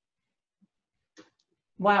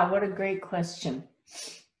 Wow, what a great question.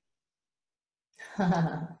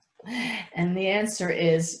 And the answer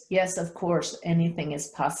is yes, of course, anything is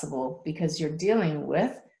possible because you're dealing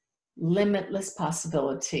with limitless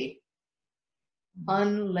possibility,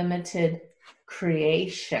 unlimited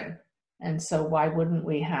creation. And so why wouldn't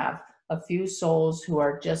we have a few souls who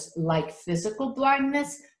are just like physical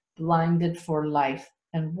blindness, blinded for life?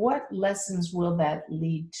 And what lessons will that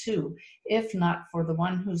lead to, if not for the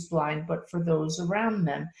one who's blind, but for those around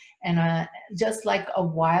them? And just like a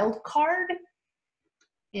wild card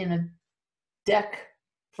in a deck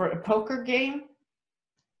for a poker game,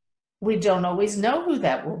 we don't always know who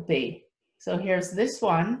that will be. So here's this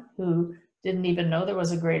one who didn't even know there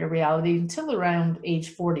was a greater reality until around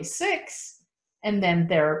age 46. And then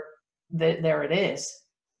there it is.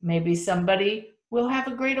 Maybe somebody will have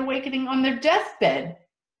a great awakening on their deathbed.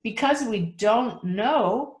 Because we don't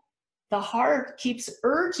know, the heart keeps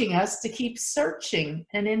urging us to keep searching.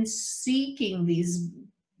 And in seeking these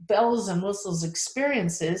bells and whistles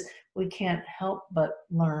experiences, we can't help but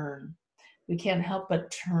learn. We can't help but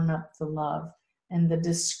turn up the love. And the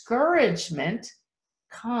discouragement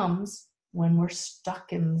comes when we're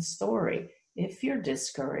stuck in the story. If you're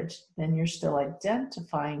discouraged, then you're still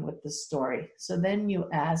identifying with the story. So then you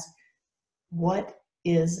ask, what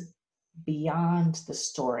is beyond the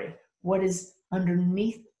story? What is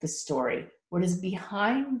underneath the story? What is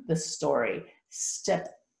behind the story? Step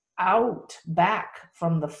out back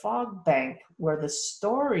from the fog bank where the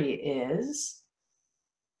story is,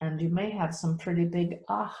 and you may have some pretty big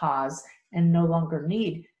ahas and no longer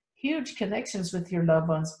need huge connections with your loved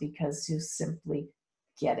ones because you simply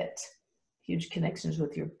get it. Huge connections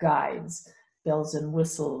with your guides, bells and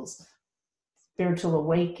whistles, spiritual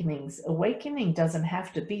awakenings. Awakening doesn't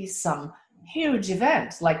have to be some huge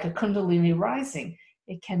event like a Kundalini rising.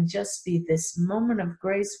 It can just be this moment of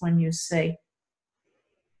grace when you say,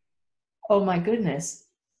 oh my goodness,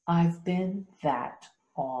 I've been that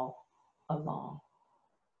all along.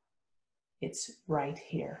 It's right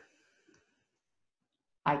here.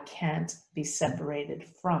 I can't be separated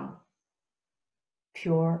from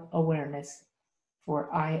pure awareness,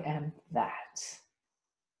 for I am that.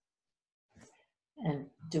 And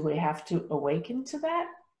do we have to awaken to that?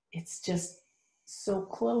 It's just so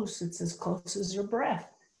close. It's as close as your breath.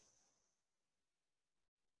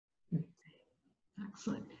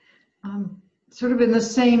 Excellent. Sort of in the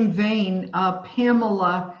same vein,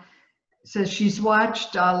 Pamela says she's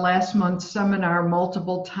watched last month's seminar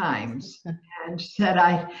multiple times and said,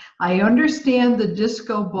 I understand the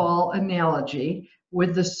disco ball analogy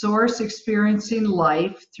with the source experiencing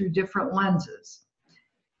life through different lenses.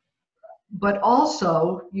 But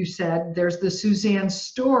also, you said, there's the Suzanne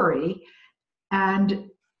story. And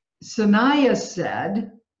Sanaya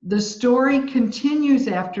said The story continues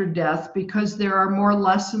after death because there are more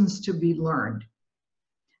lessons to be learned.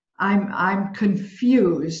 I'm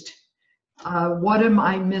confused. What am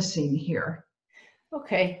I missing here?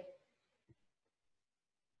 Okay.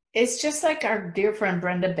 It's just like our dear friend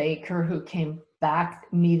Brenda Baker, who came back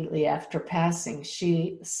immediately after passing.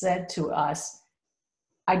 She said to us,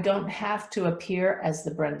 I don't have to appear as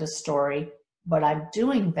the Brenda story, but I'm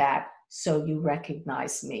doing that so you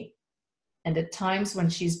recognize me. And at times when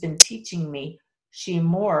she's been teaching me, she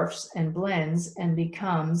morphs and blends and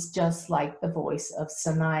becomes just like the voice of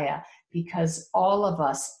Sanaya, because all of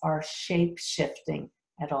us are shape-shifting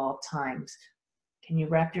at all times. Can you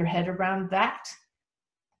wrap your head around that?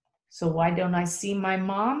 So why don't I see my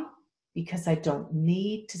mom? Because I don't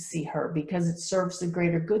need to see her, because it serves the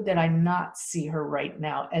greater good that I not see her right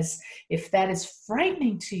now. As if that is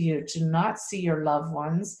frightening to you, to not see your loved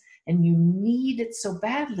ones, and you need it so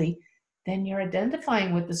badly, then you're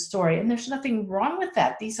identifying with the story. And there's nothing wrong with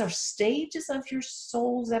that. These are stages of your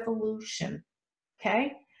soul's evolution,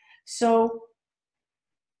 okay? So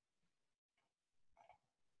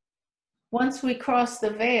once we cross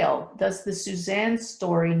the veil, does the Suzanne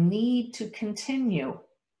story need to continue?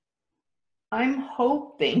 I'm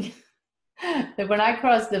hoping that when I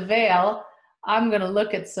cross the veil, I'm going to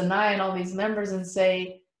look at Sanaya and all these members and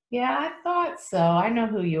say, yeah, I thought so. I know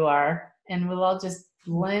who you are. And we'll all just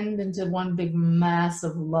blend into one big mass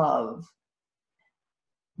of love.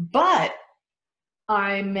 But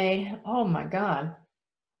I may, oh my God,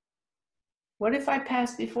 what if I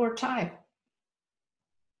pass before time?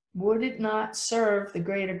 Would it not serve the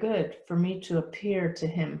greater good for me to appear to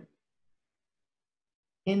him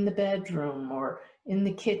in the bedroom or in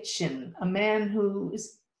the kitchen? A man who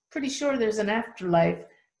is pretty sure there's an afterlife,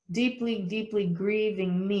 deeply, deeply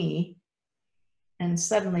grieving me, and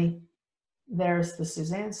suddenly there's the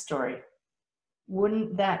Suzanne story.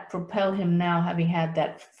 Wouldn't that propel him now, having had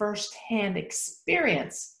that firsthand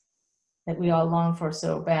experience that we all long for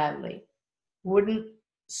so badly? Wouldn't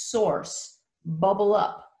source bubble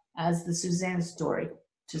up as the Suzanne story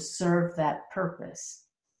to serve that purpose?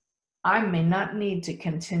 I may not need to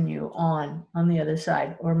continue on the other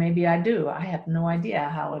side, or maybe I do. I have no idea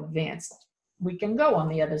how advanced we can go on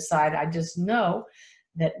the other side. I just know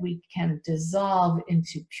that we can dissolve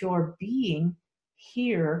into pure being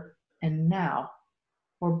here and now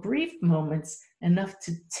for brief moments, enough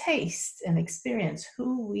to taste and experience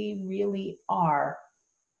who we really are,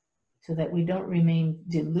 so that we don't remain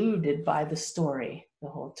deluded by the story the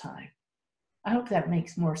whole time. I hope that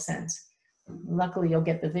makes more sense. Luckily, you'll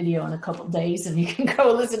get the video in a couple of days and you can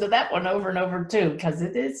go listen to that one over and over too, because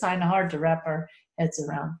it is kind of hard to wrap our heads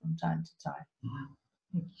around from time to time.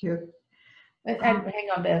 Thank you. Hang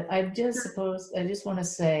on, Beth. I just want to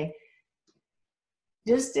say,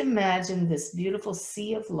 just imagine this beautiful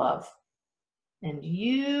sea of love, and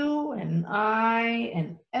you and I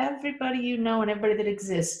and everybody you know and everybody that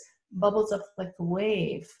exists bubbles up like a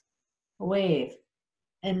wave,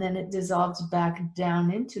 and then it dissolves back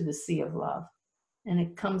down into the sea of love, and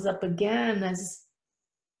it comes up again as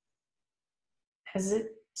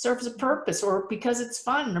it serves a purpose, or because it's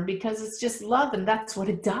fun, or because it's just love. And that's what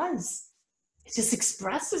it does. It just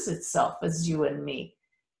expresses itself as you and me.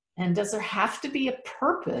 And does there have to be a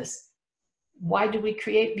purpose? Why do we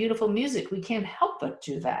create beautiful music? We can't help but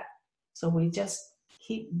do that. So we just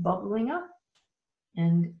keep bubbling up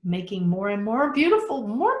and making more and more beautiful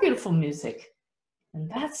music. And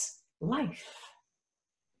that's life.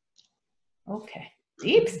 Okay,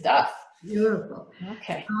 deep stuff. Beautiful.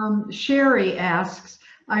 Okay. Sherry asks,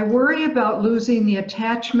 I worry about losing the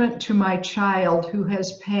attachment to my child who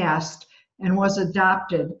has passed and was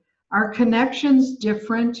adopted. Are connections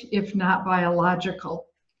different if not biological?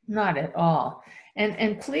 Not at all.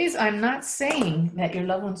 And please, I'm not saying that your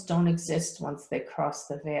loved ones don't exist once they cross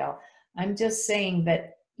the veil. I'm just saying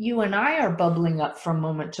that you and I are bubbling up from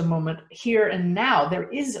moment to moment, here and now. There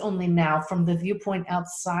is only now from the viewpoint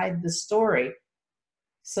outside the story.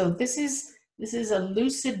 So this is a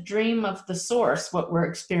lucid dream of the source, what we're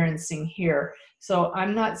experiencing here. So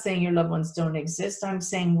I'm not saying your loved ones don't exist. I'm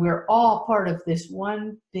saying we're all part of this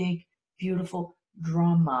one big, beautiful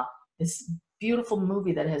drama, this beautiful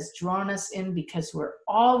movie that has drawn us in, because we're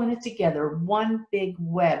all in it together, one big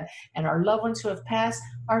web. And our loved ones who have passed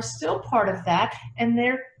are still part of that. And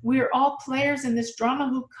we're all players in this drama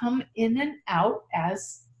who come in and out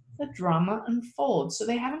as the drama unfolds. So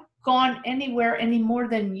they haven't gone anywhere any more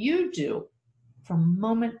than you do from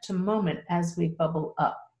moment to moment as we bubble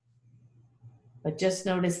up. But just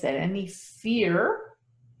notice that any fear,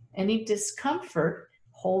 any discomfort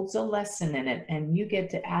holds a lesson in it, and you get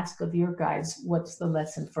to ask of your guides, what's the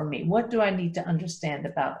lesson for me? What do I need to understand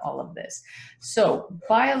about all of this? So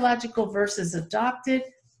biological versus adopted,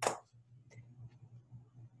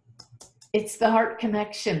 it's the heart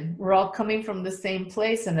connection. We're all coming from the same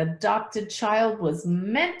place. An adopted child was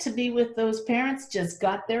meant to be with those parents, just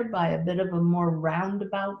got there by a bit of a more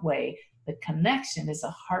roundabout way. The connection is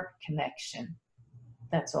a heart connection.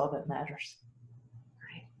 That's all that matters.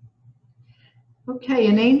 Okay,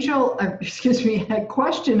 an angel, excuse me, a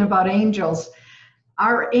question about angels.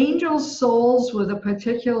 Are angels souls with a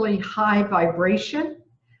particularly high vibration?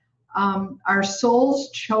 Are souls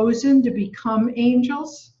chosen to become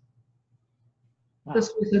angels? Wow.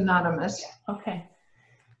 This was anonymous. Okay.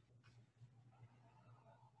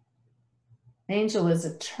 Angel is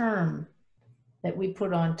a term that we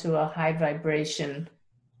put onto a high vibration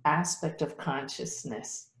aspect of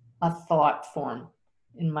consciousness, a thought form.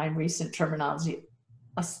 In my recent terminology,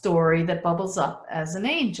 a story that bubbles up as an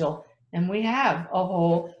angel. And we have a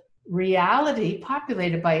whole reality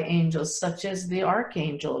populated by angels, such as the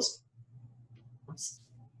archangels.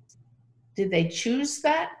 Did they choose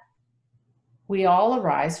that? We all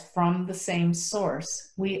arise from the same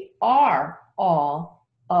source. We are all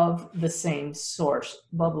of the same source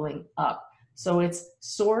bubbling up. So it's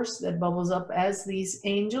source that bubbles up as these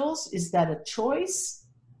angels. Is that a choice?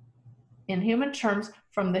 In human terms,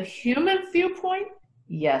 from the human viewpoint,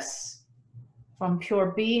 yes. From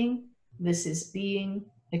pure being, this is being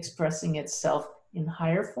expressing itself in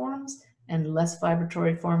higher forms and less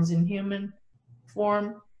vibratory forms in human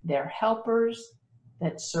form. They're helpers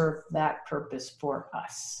that serve that purpose for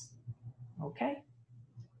us. Okay?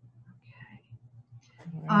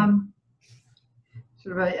 Right.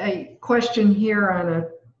 Sort of a question here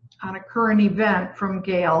on a current event from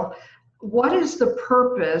Gail. What is the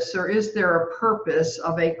purpose, or is there a purpose,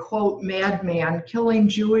 of a, quote, madman killing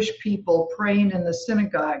Jewish people praying in the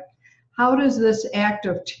synagogue? How does this act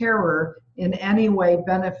of terror in any way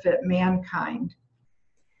benefit mankind?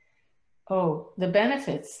 Oh, the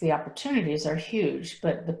benefits, the opportunities are huge,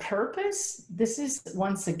 but the purpose, this is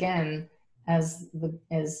once again, as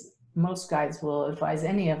most guides will advise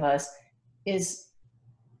any of us, is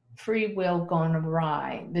free will gone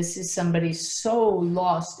awry. This is somebody so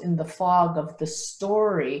lost in the fog of the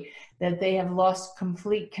story that they have lost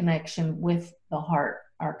complete connection with the heart,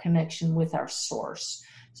 our connection with our source.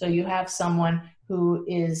 So you have someone who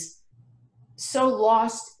is so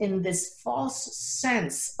lost in this false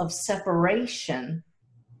sense of separation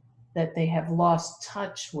that they have lost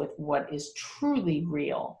touch with what is truly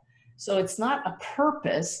real. So it's not a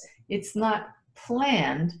purpose, it's not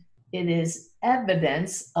planned, it is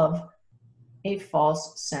evidence of a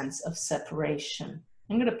false sense of separation.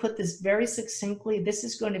 I'm going to put this very succinctly. This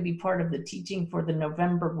is going to be part of the teaching for the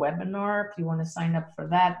November webinar. If you want to sign up for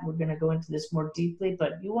that, we're going to go into this more deeply,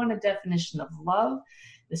 but you want a definition of love.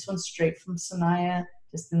 This one's straight from Sanaya,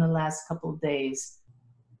 just in the last couple of days.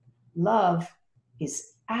 Love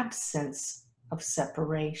is absence of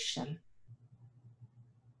separation.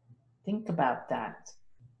 Think about that.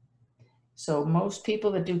 So most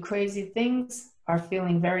people that do crazy things are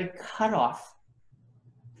feeling very cut off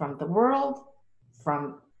from the world,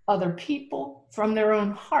 from other people, from their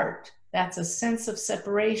own heart. That's a sense of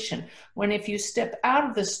separation. When if you step out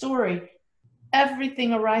of the story,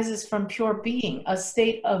 everything arises from pure being, a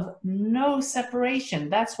state of no separation.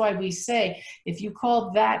 That's why we say, if you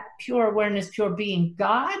call that pure awareness, pure being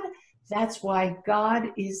God, that's why God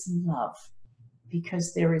is love.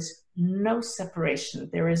 Because there is no separation.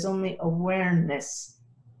 There is only awareness.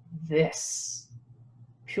 This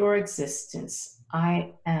pure existence,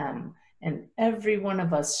 I am. And every one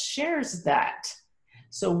of us shares that.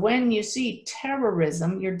 So when you see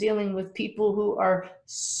terrorism, you're dealing with people who are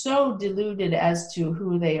so deluded as to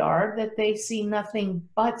who they are that they see nothing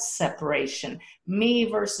but separation. Me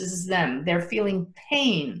versus them. They're feeling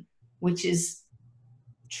pain, which is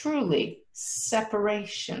truly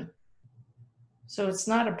separation. So it's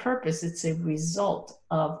not a purpose, it's a result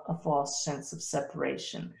of a false sense of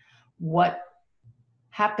separation. What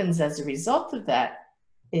happens as a result of that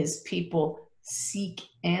is people seek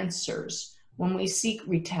answers. When we seek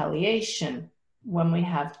retaliation, when we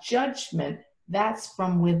have judgment, that's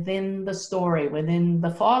from within the story, within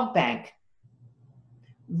the fog bank.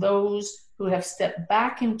 Those who have stepped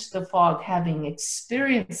back into the fog, having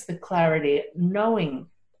experienced the clarity, knowing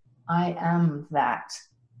I am that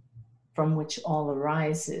from which all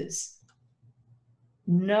arises,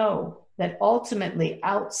 know that ultimately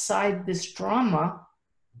outside this drama,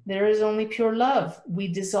 there is only pure love.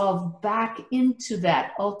 We dissolve back into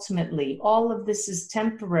that ultimately. All of this is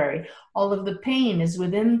temporary. All of the pain is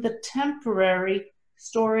within the temporary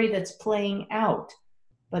story that's playing out.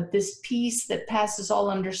 But this peace that passes all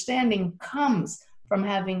understanding comes from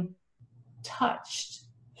having touched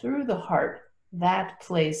through the heart that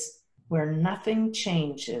place where nothing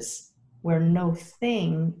changes, where no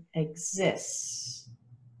thing exists.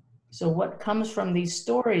 So what comes from these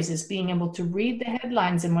stories is being able to read the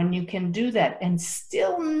headlines, and when you can do that and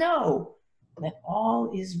still know that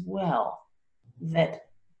all is well, that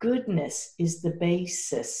goodness is the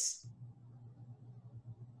basis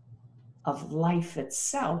of life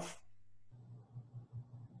itself,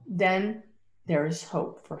 then there is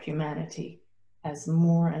hope for humanity as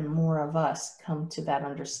more and more of us come to that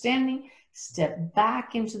understanding, step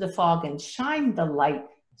back into the fog and shine the light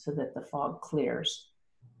so that the fog clears.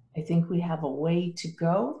 I think we have a way to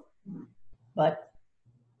go, but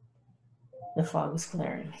the fog is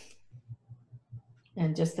clearing.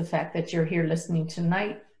 And just the fact that you're here listening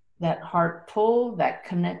tonight, that heart pull, that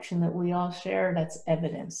connection that we all share, that's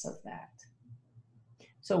evidence of that.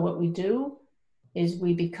 So what we do is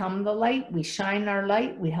we become the light, we shine our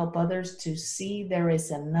light, we help others to see there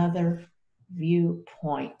is another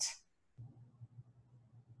viewpoint.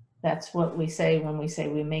 That's what we say when we say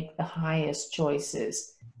we make the highest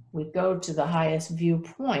choices. We go to the highest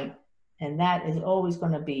viewpoint, and that is always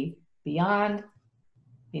going to be beyond,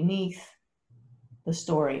 beneath the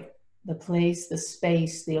story, the place, the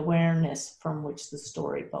space, the awareness from which the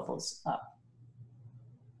story bubbles up.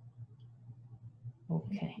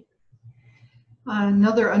 Okay.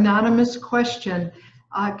 Another anonymous question.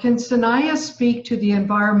 Can Sanaya speak to the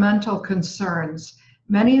environmental concerns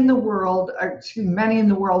many in the world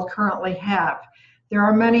currently have? There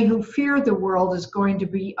are many who fear the world is going to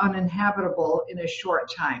be uninhabitable in a short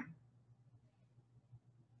time.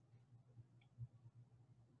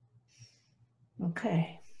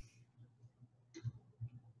 Okay.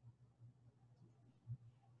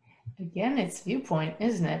 Again, it's viewpoint,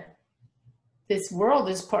 isn't it? This world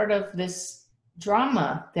is part of this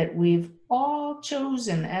drama that we've all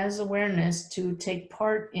chosen as awareness to take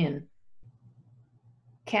part in.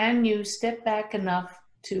 Can you step back enough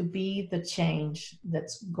to be the change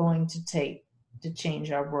that's going to take to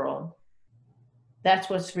change our world? That's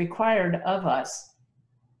what's required of us.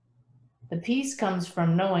 The peace comes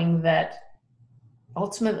from knowing that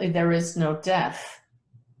ultimately there is no death.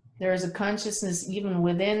 There is a consciousness even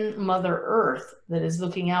within Mother Earth that is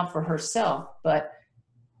looking out for herself, but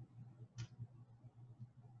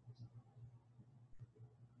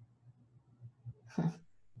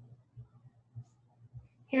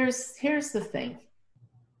here's the thing.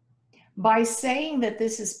 By saying that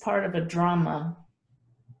this is part of a drama,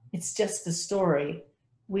 it's just a story,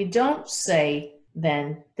 we don't say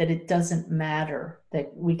then that it doesn't matter,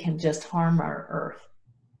 that we can just harm our Earth.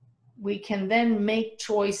 We can then make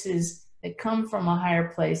choices that come from a higher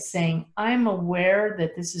place saying, I'm aware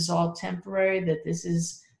that this is all temporary, that this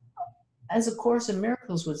is, as A Course in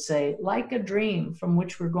Miracles would say, like a dream from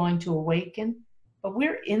which we're going to awaken, but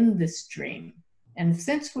we're in this dream. And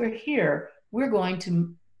since we're here, we're going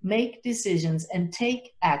to make decisions and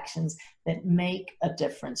take actions that make a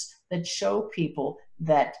difference, that show people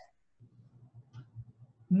that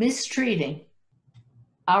mistreating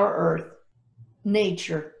our Earth,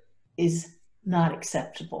 nature, is not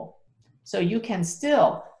acceptable. So you can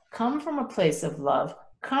still come from a place of love,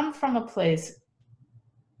 come from a place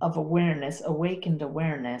of awareness, awakened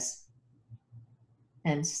awareness,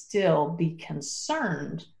 and still be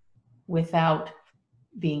concerned without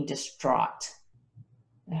being distraught.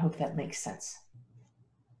 I hope that makes sense.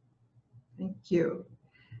 Thank you.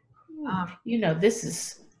 You know, this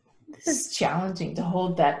is challenging to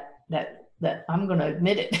hold that I'm going to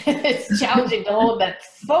admit it. It's challenging to hold that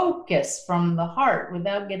focus from the heart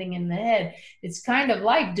without getting in the head. It's kind of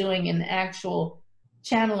like doing an actual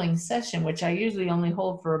channeling session, which I usually only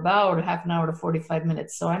hold for about half an hour to 45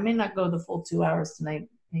 minutes. So I may not go the full 2 hours tonight,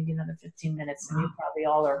 maybe another 15 minutes, and you probably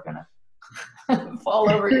all are going to fall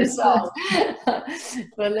over yourselves.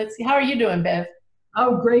 But let's see. How are you doing, Bev?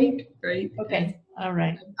 Oh, great. Okay. All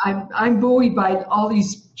right. I'm buoyed by all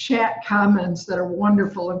these chat comments that are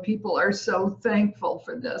wonderful, and people are so thankful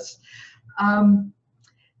for this.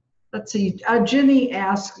 Let's see. Ginny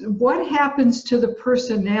asks, what happens to the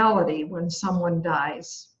personality when someone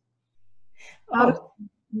dies? How does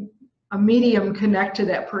a medium connect to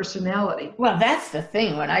that personality? Well, that's the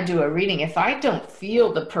thing. When I do a reading, if I don't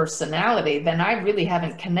feel the personality, then I really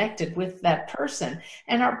haven't connected with that person.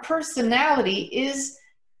 And our personality is,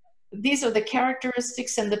 these are the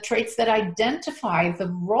characteristics and the traits that identify the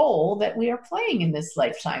role that we are playing in this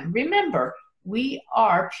lifetime. Remember, we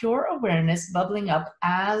are pure awareness bubbling up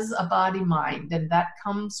as a body mind, and that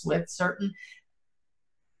comes with certain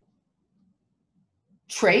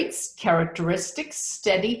traits, characteristics,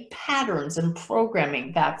 steady patterns and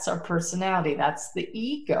programming. That's our personality. That's the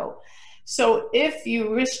ego. So if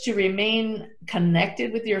you wish to remain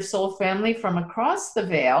connected with your soul family from across the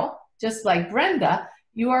veil, just like Brenda,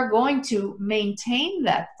 you are going to maintain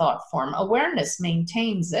that thought form. Awareness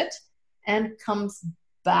maintains it and comes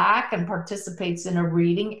back and participates in a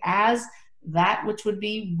reading as that which would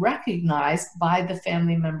be recognized by the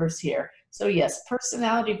family members here. So yes,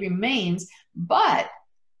 personality remains, but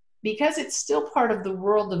because it's still part of the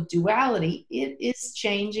world of duality, it is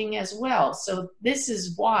changing as well. So this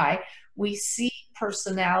is why we see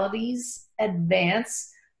personalities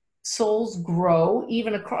advance, souls grow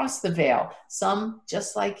even across the veil. Some,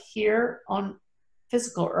 just like here on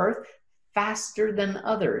physical earth, faster than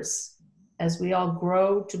others, as we all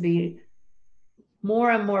grow to be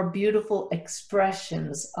more and more beautiful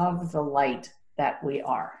expressions of the light that we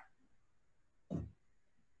are.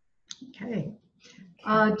 Okay.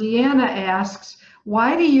 Deanna asks,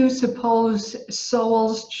 why do you suppose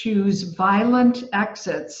souls choose violent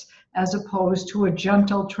exits as opposed to a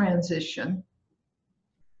gentle transition?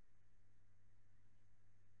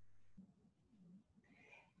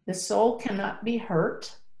 The soul cannot be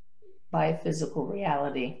hurt by physical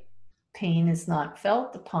reality. Pain is not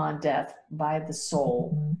felt upon death by the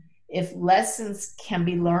soul. If lessons can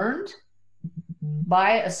be learned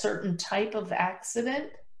by a certain type of accident,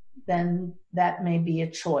 then that may be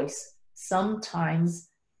a choice. Sometimes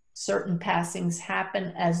certain passings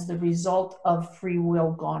happen as the result of free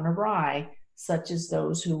will gone awry, such as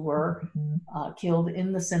those who were killed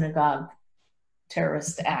in the synagogue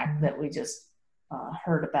terrorist act that we just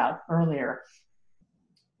heard about earlier.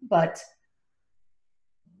 But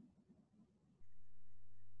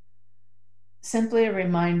simply a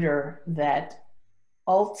reminder that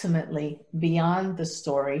ultimately, beyond the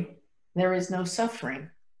story, there is no suffering.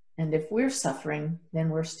 And if we're suffering, then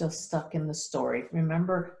we're still stuck in the story.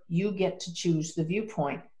 Remember, you get to choose the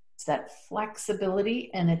viewpoint. It's that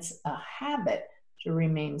flexibility, and it's a habit to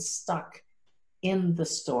remain stuck in the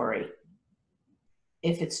story.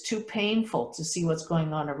 If it's too painful to see what's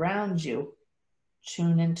going on around you,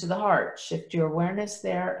 tune into the heart, shift your awareness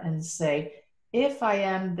there and say, if I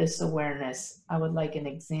am this awareness, I would like an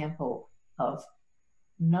example of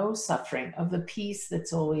no suffering, of the peace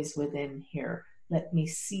that's always within here. Let me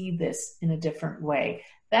see this in a different way.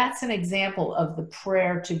 That's an example of the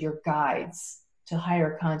prayer to your guides, to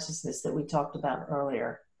higher consciousness that we talked about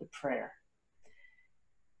earlier, the prayer.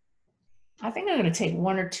 I think I'm going to take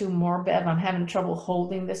one or two more, Bev. I'm having trouble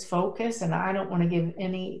holding this focus, and I don't want to give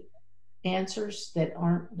any answers that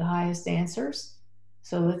aren't the highest answers.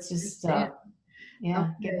 So let's just,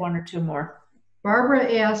 get one or two more.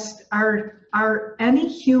 Barbara asked, are any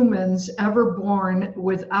humans ever born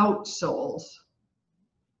without souls?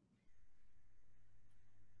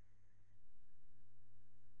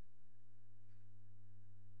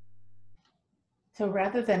 So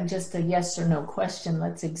rather than just a yes or no question,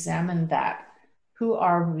 let's examine that. Who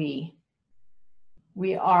are we?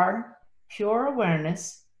 We are pure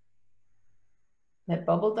awareness that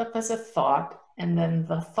bubbled up as a thought, and then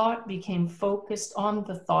the thought became focused on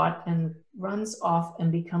the thought and runs off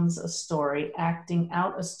and becomes a story, acting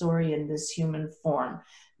out a story in this human form.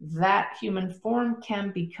 That human form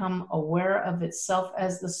can become aware of itself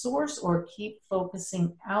as the source or keep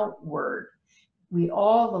focusing outward. We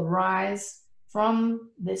all arise from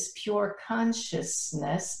this pure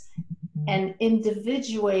consciousness, and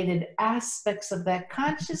individuated aspects of that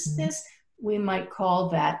consciousness, we might call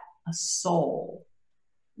that a soul.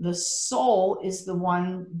 The soul is the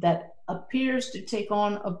one that appears to take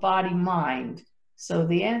on a body-mind. So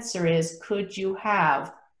the answer is, could you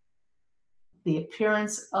have the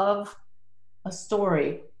appearance of a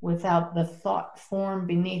story without the thought form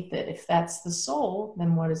beneath it? If that's the soul,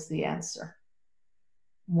 then what is the answer?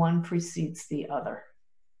 One precedes the other.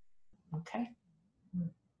 Okay.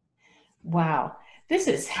 Wow. This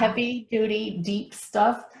is heavy duty, deep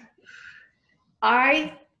stuff.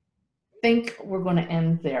 I think we're going to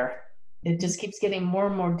end there. It just keeps getting more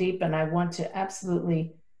and more deep, and I want to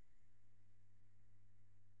absolutely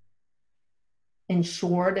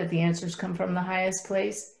ensure that the answers come from the highest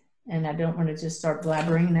place. And I don't want to just start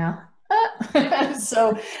blabbering now.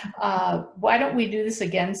 So why don't we do this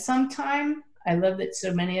again sometime? I love that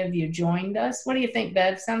so many of you joined us. What do you think,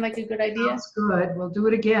 Bev? Sound like a good idea? Sounds good. We'll do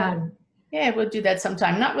it again. Yeah, we'll do that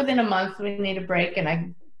sometime. Not within a month. We need a break.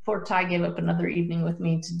 And poor Ty gave up another evening with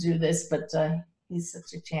me to do this, but he's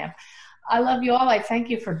such a champ. I love you all. I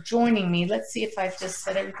thank you for joining me. Let's see if I've just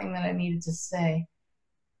said everything that I needed to say.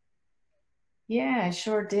 Yeah, I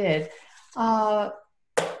sure did.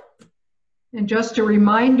 And just a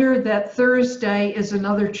reminder that Thursday is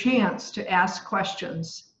another chance to ask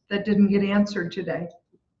questions that didn't get answered today.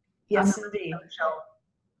 Yes, indeed.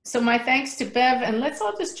 So my thanks to Bev, and let's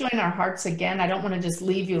all just join our hearts again. I don't want to just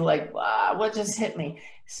leave you like, wow, what just hit me?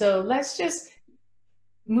 So let's just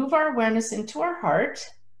move our awareness into our heart.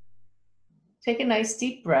 Take a nice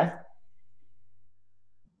deep breath.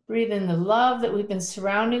 Breathe in the love that we've been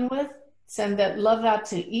surrounding with. Send that love out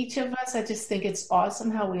to each of us. I just think it's awesome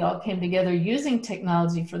how we all came together using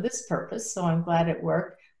technology for this purpose. So I'm glad it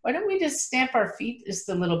worked. Why don't we just stamp our feet just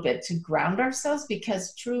a little bit to ground ourselves?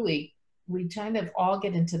 Because truly, we kind of all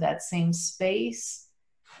get into that same space.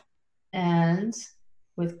 And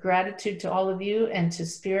with gratitude to all of you and to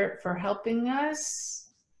Spirit for helping us,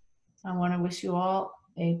 I want to wish you all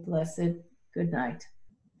a blessed good night.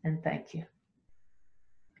 And thank you.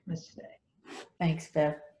 Namaste. Thanks,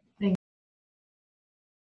 Bev.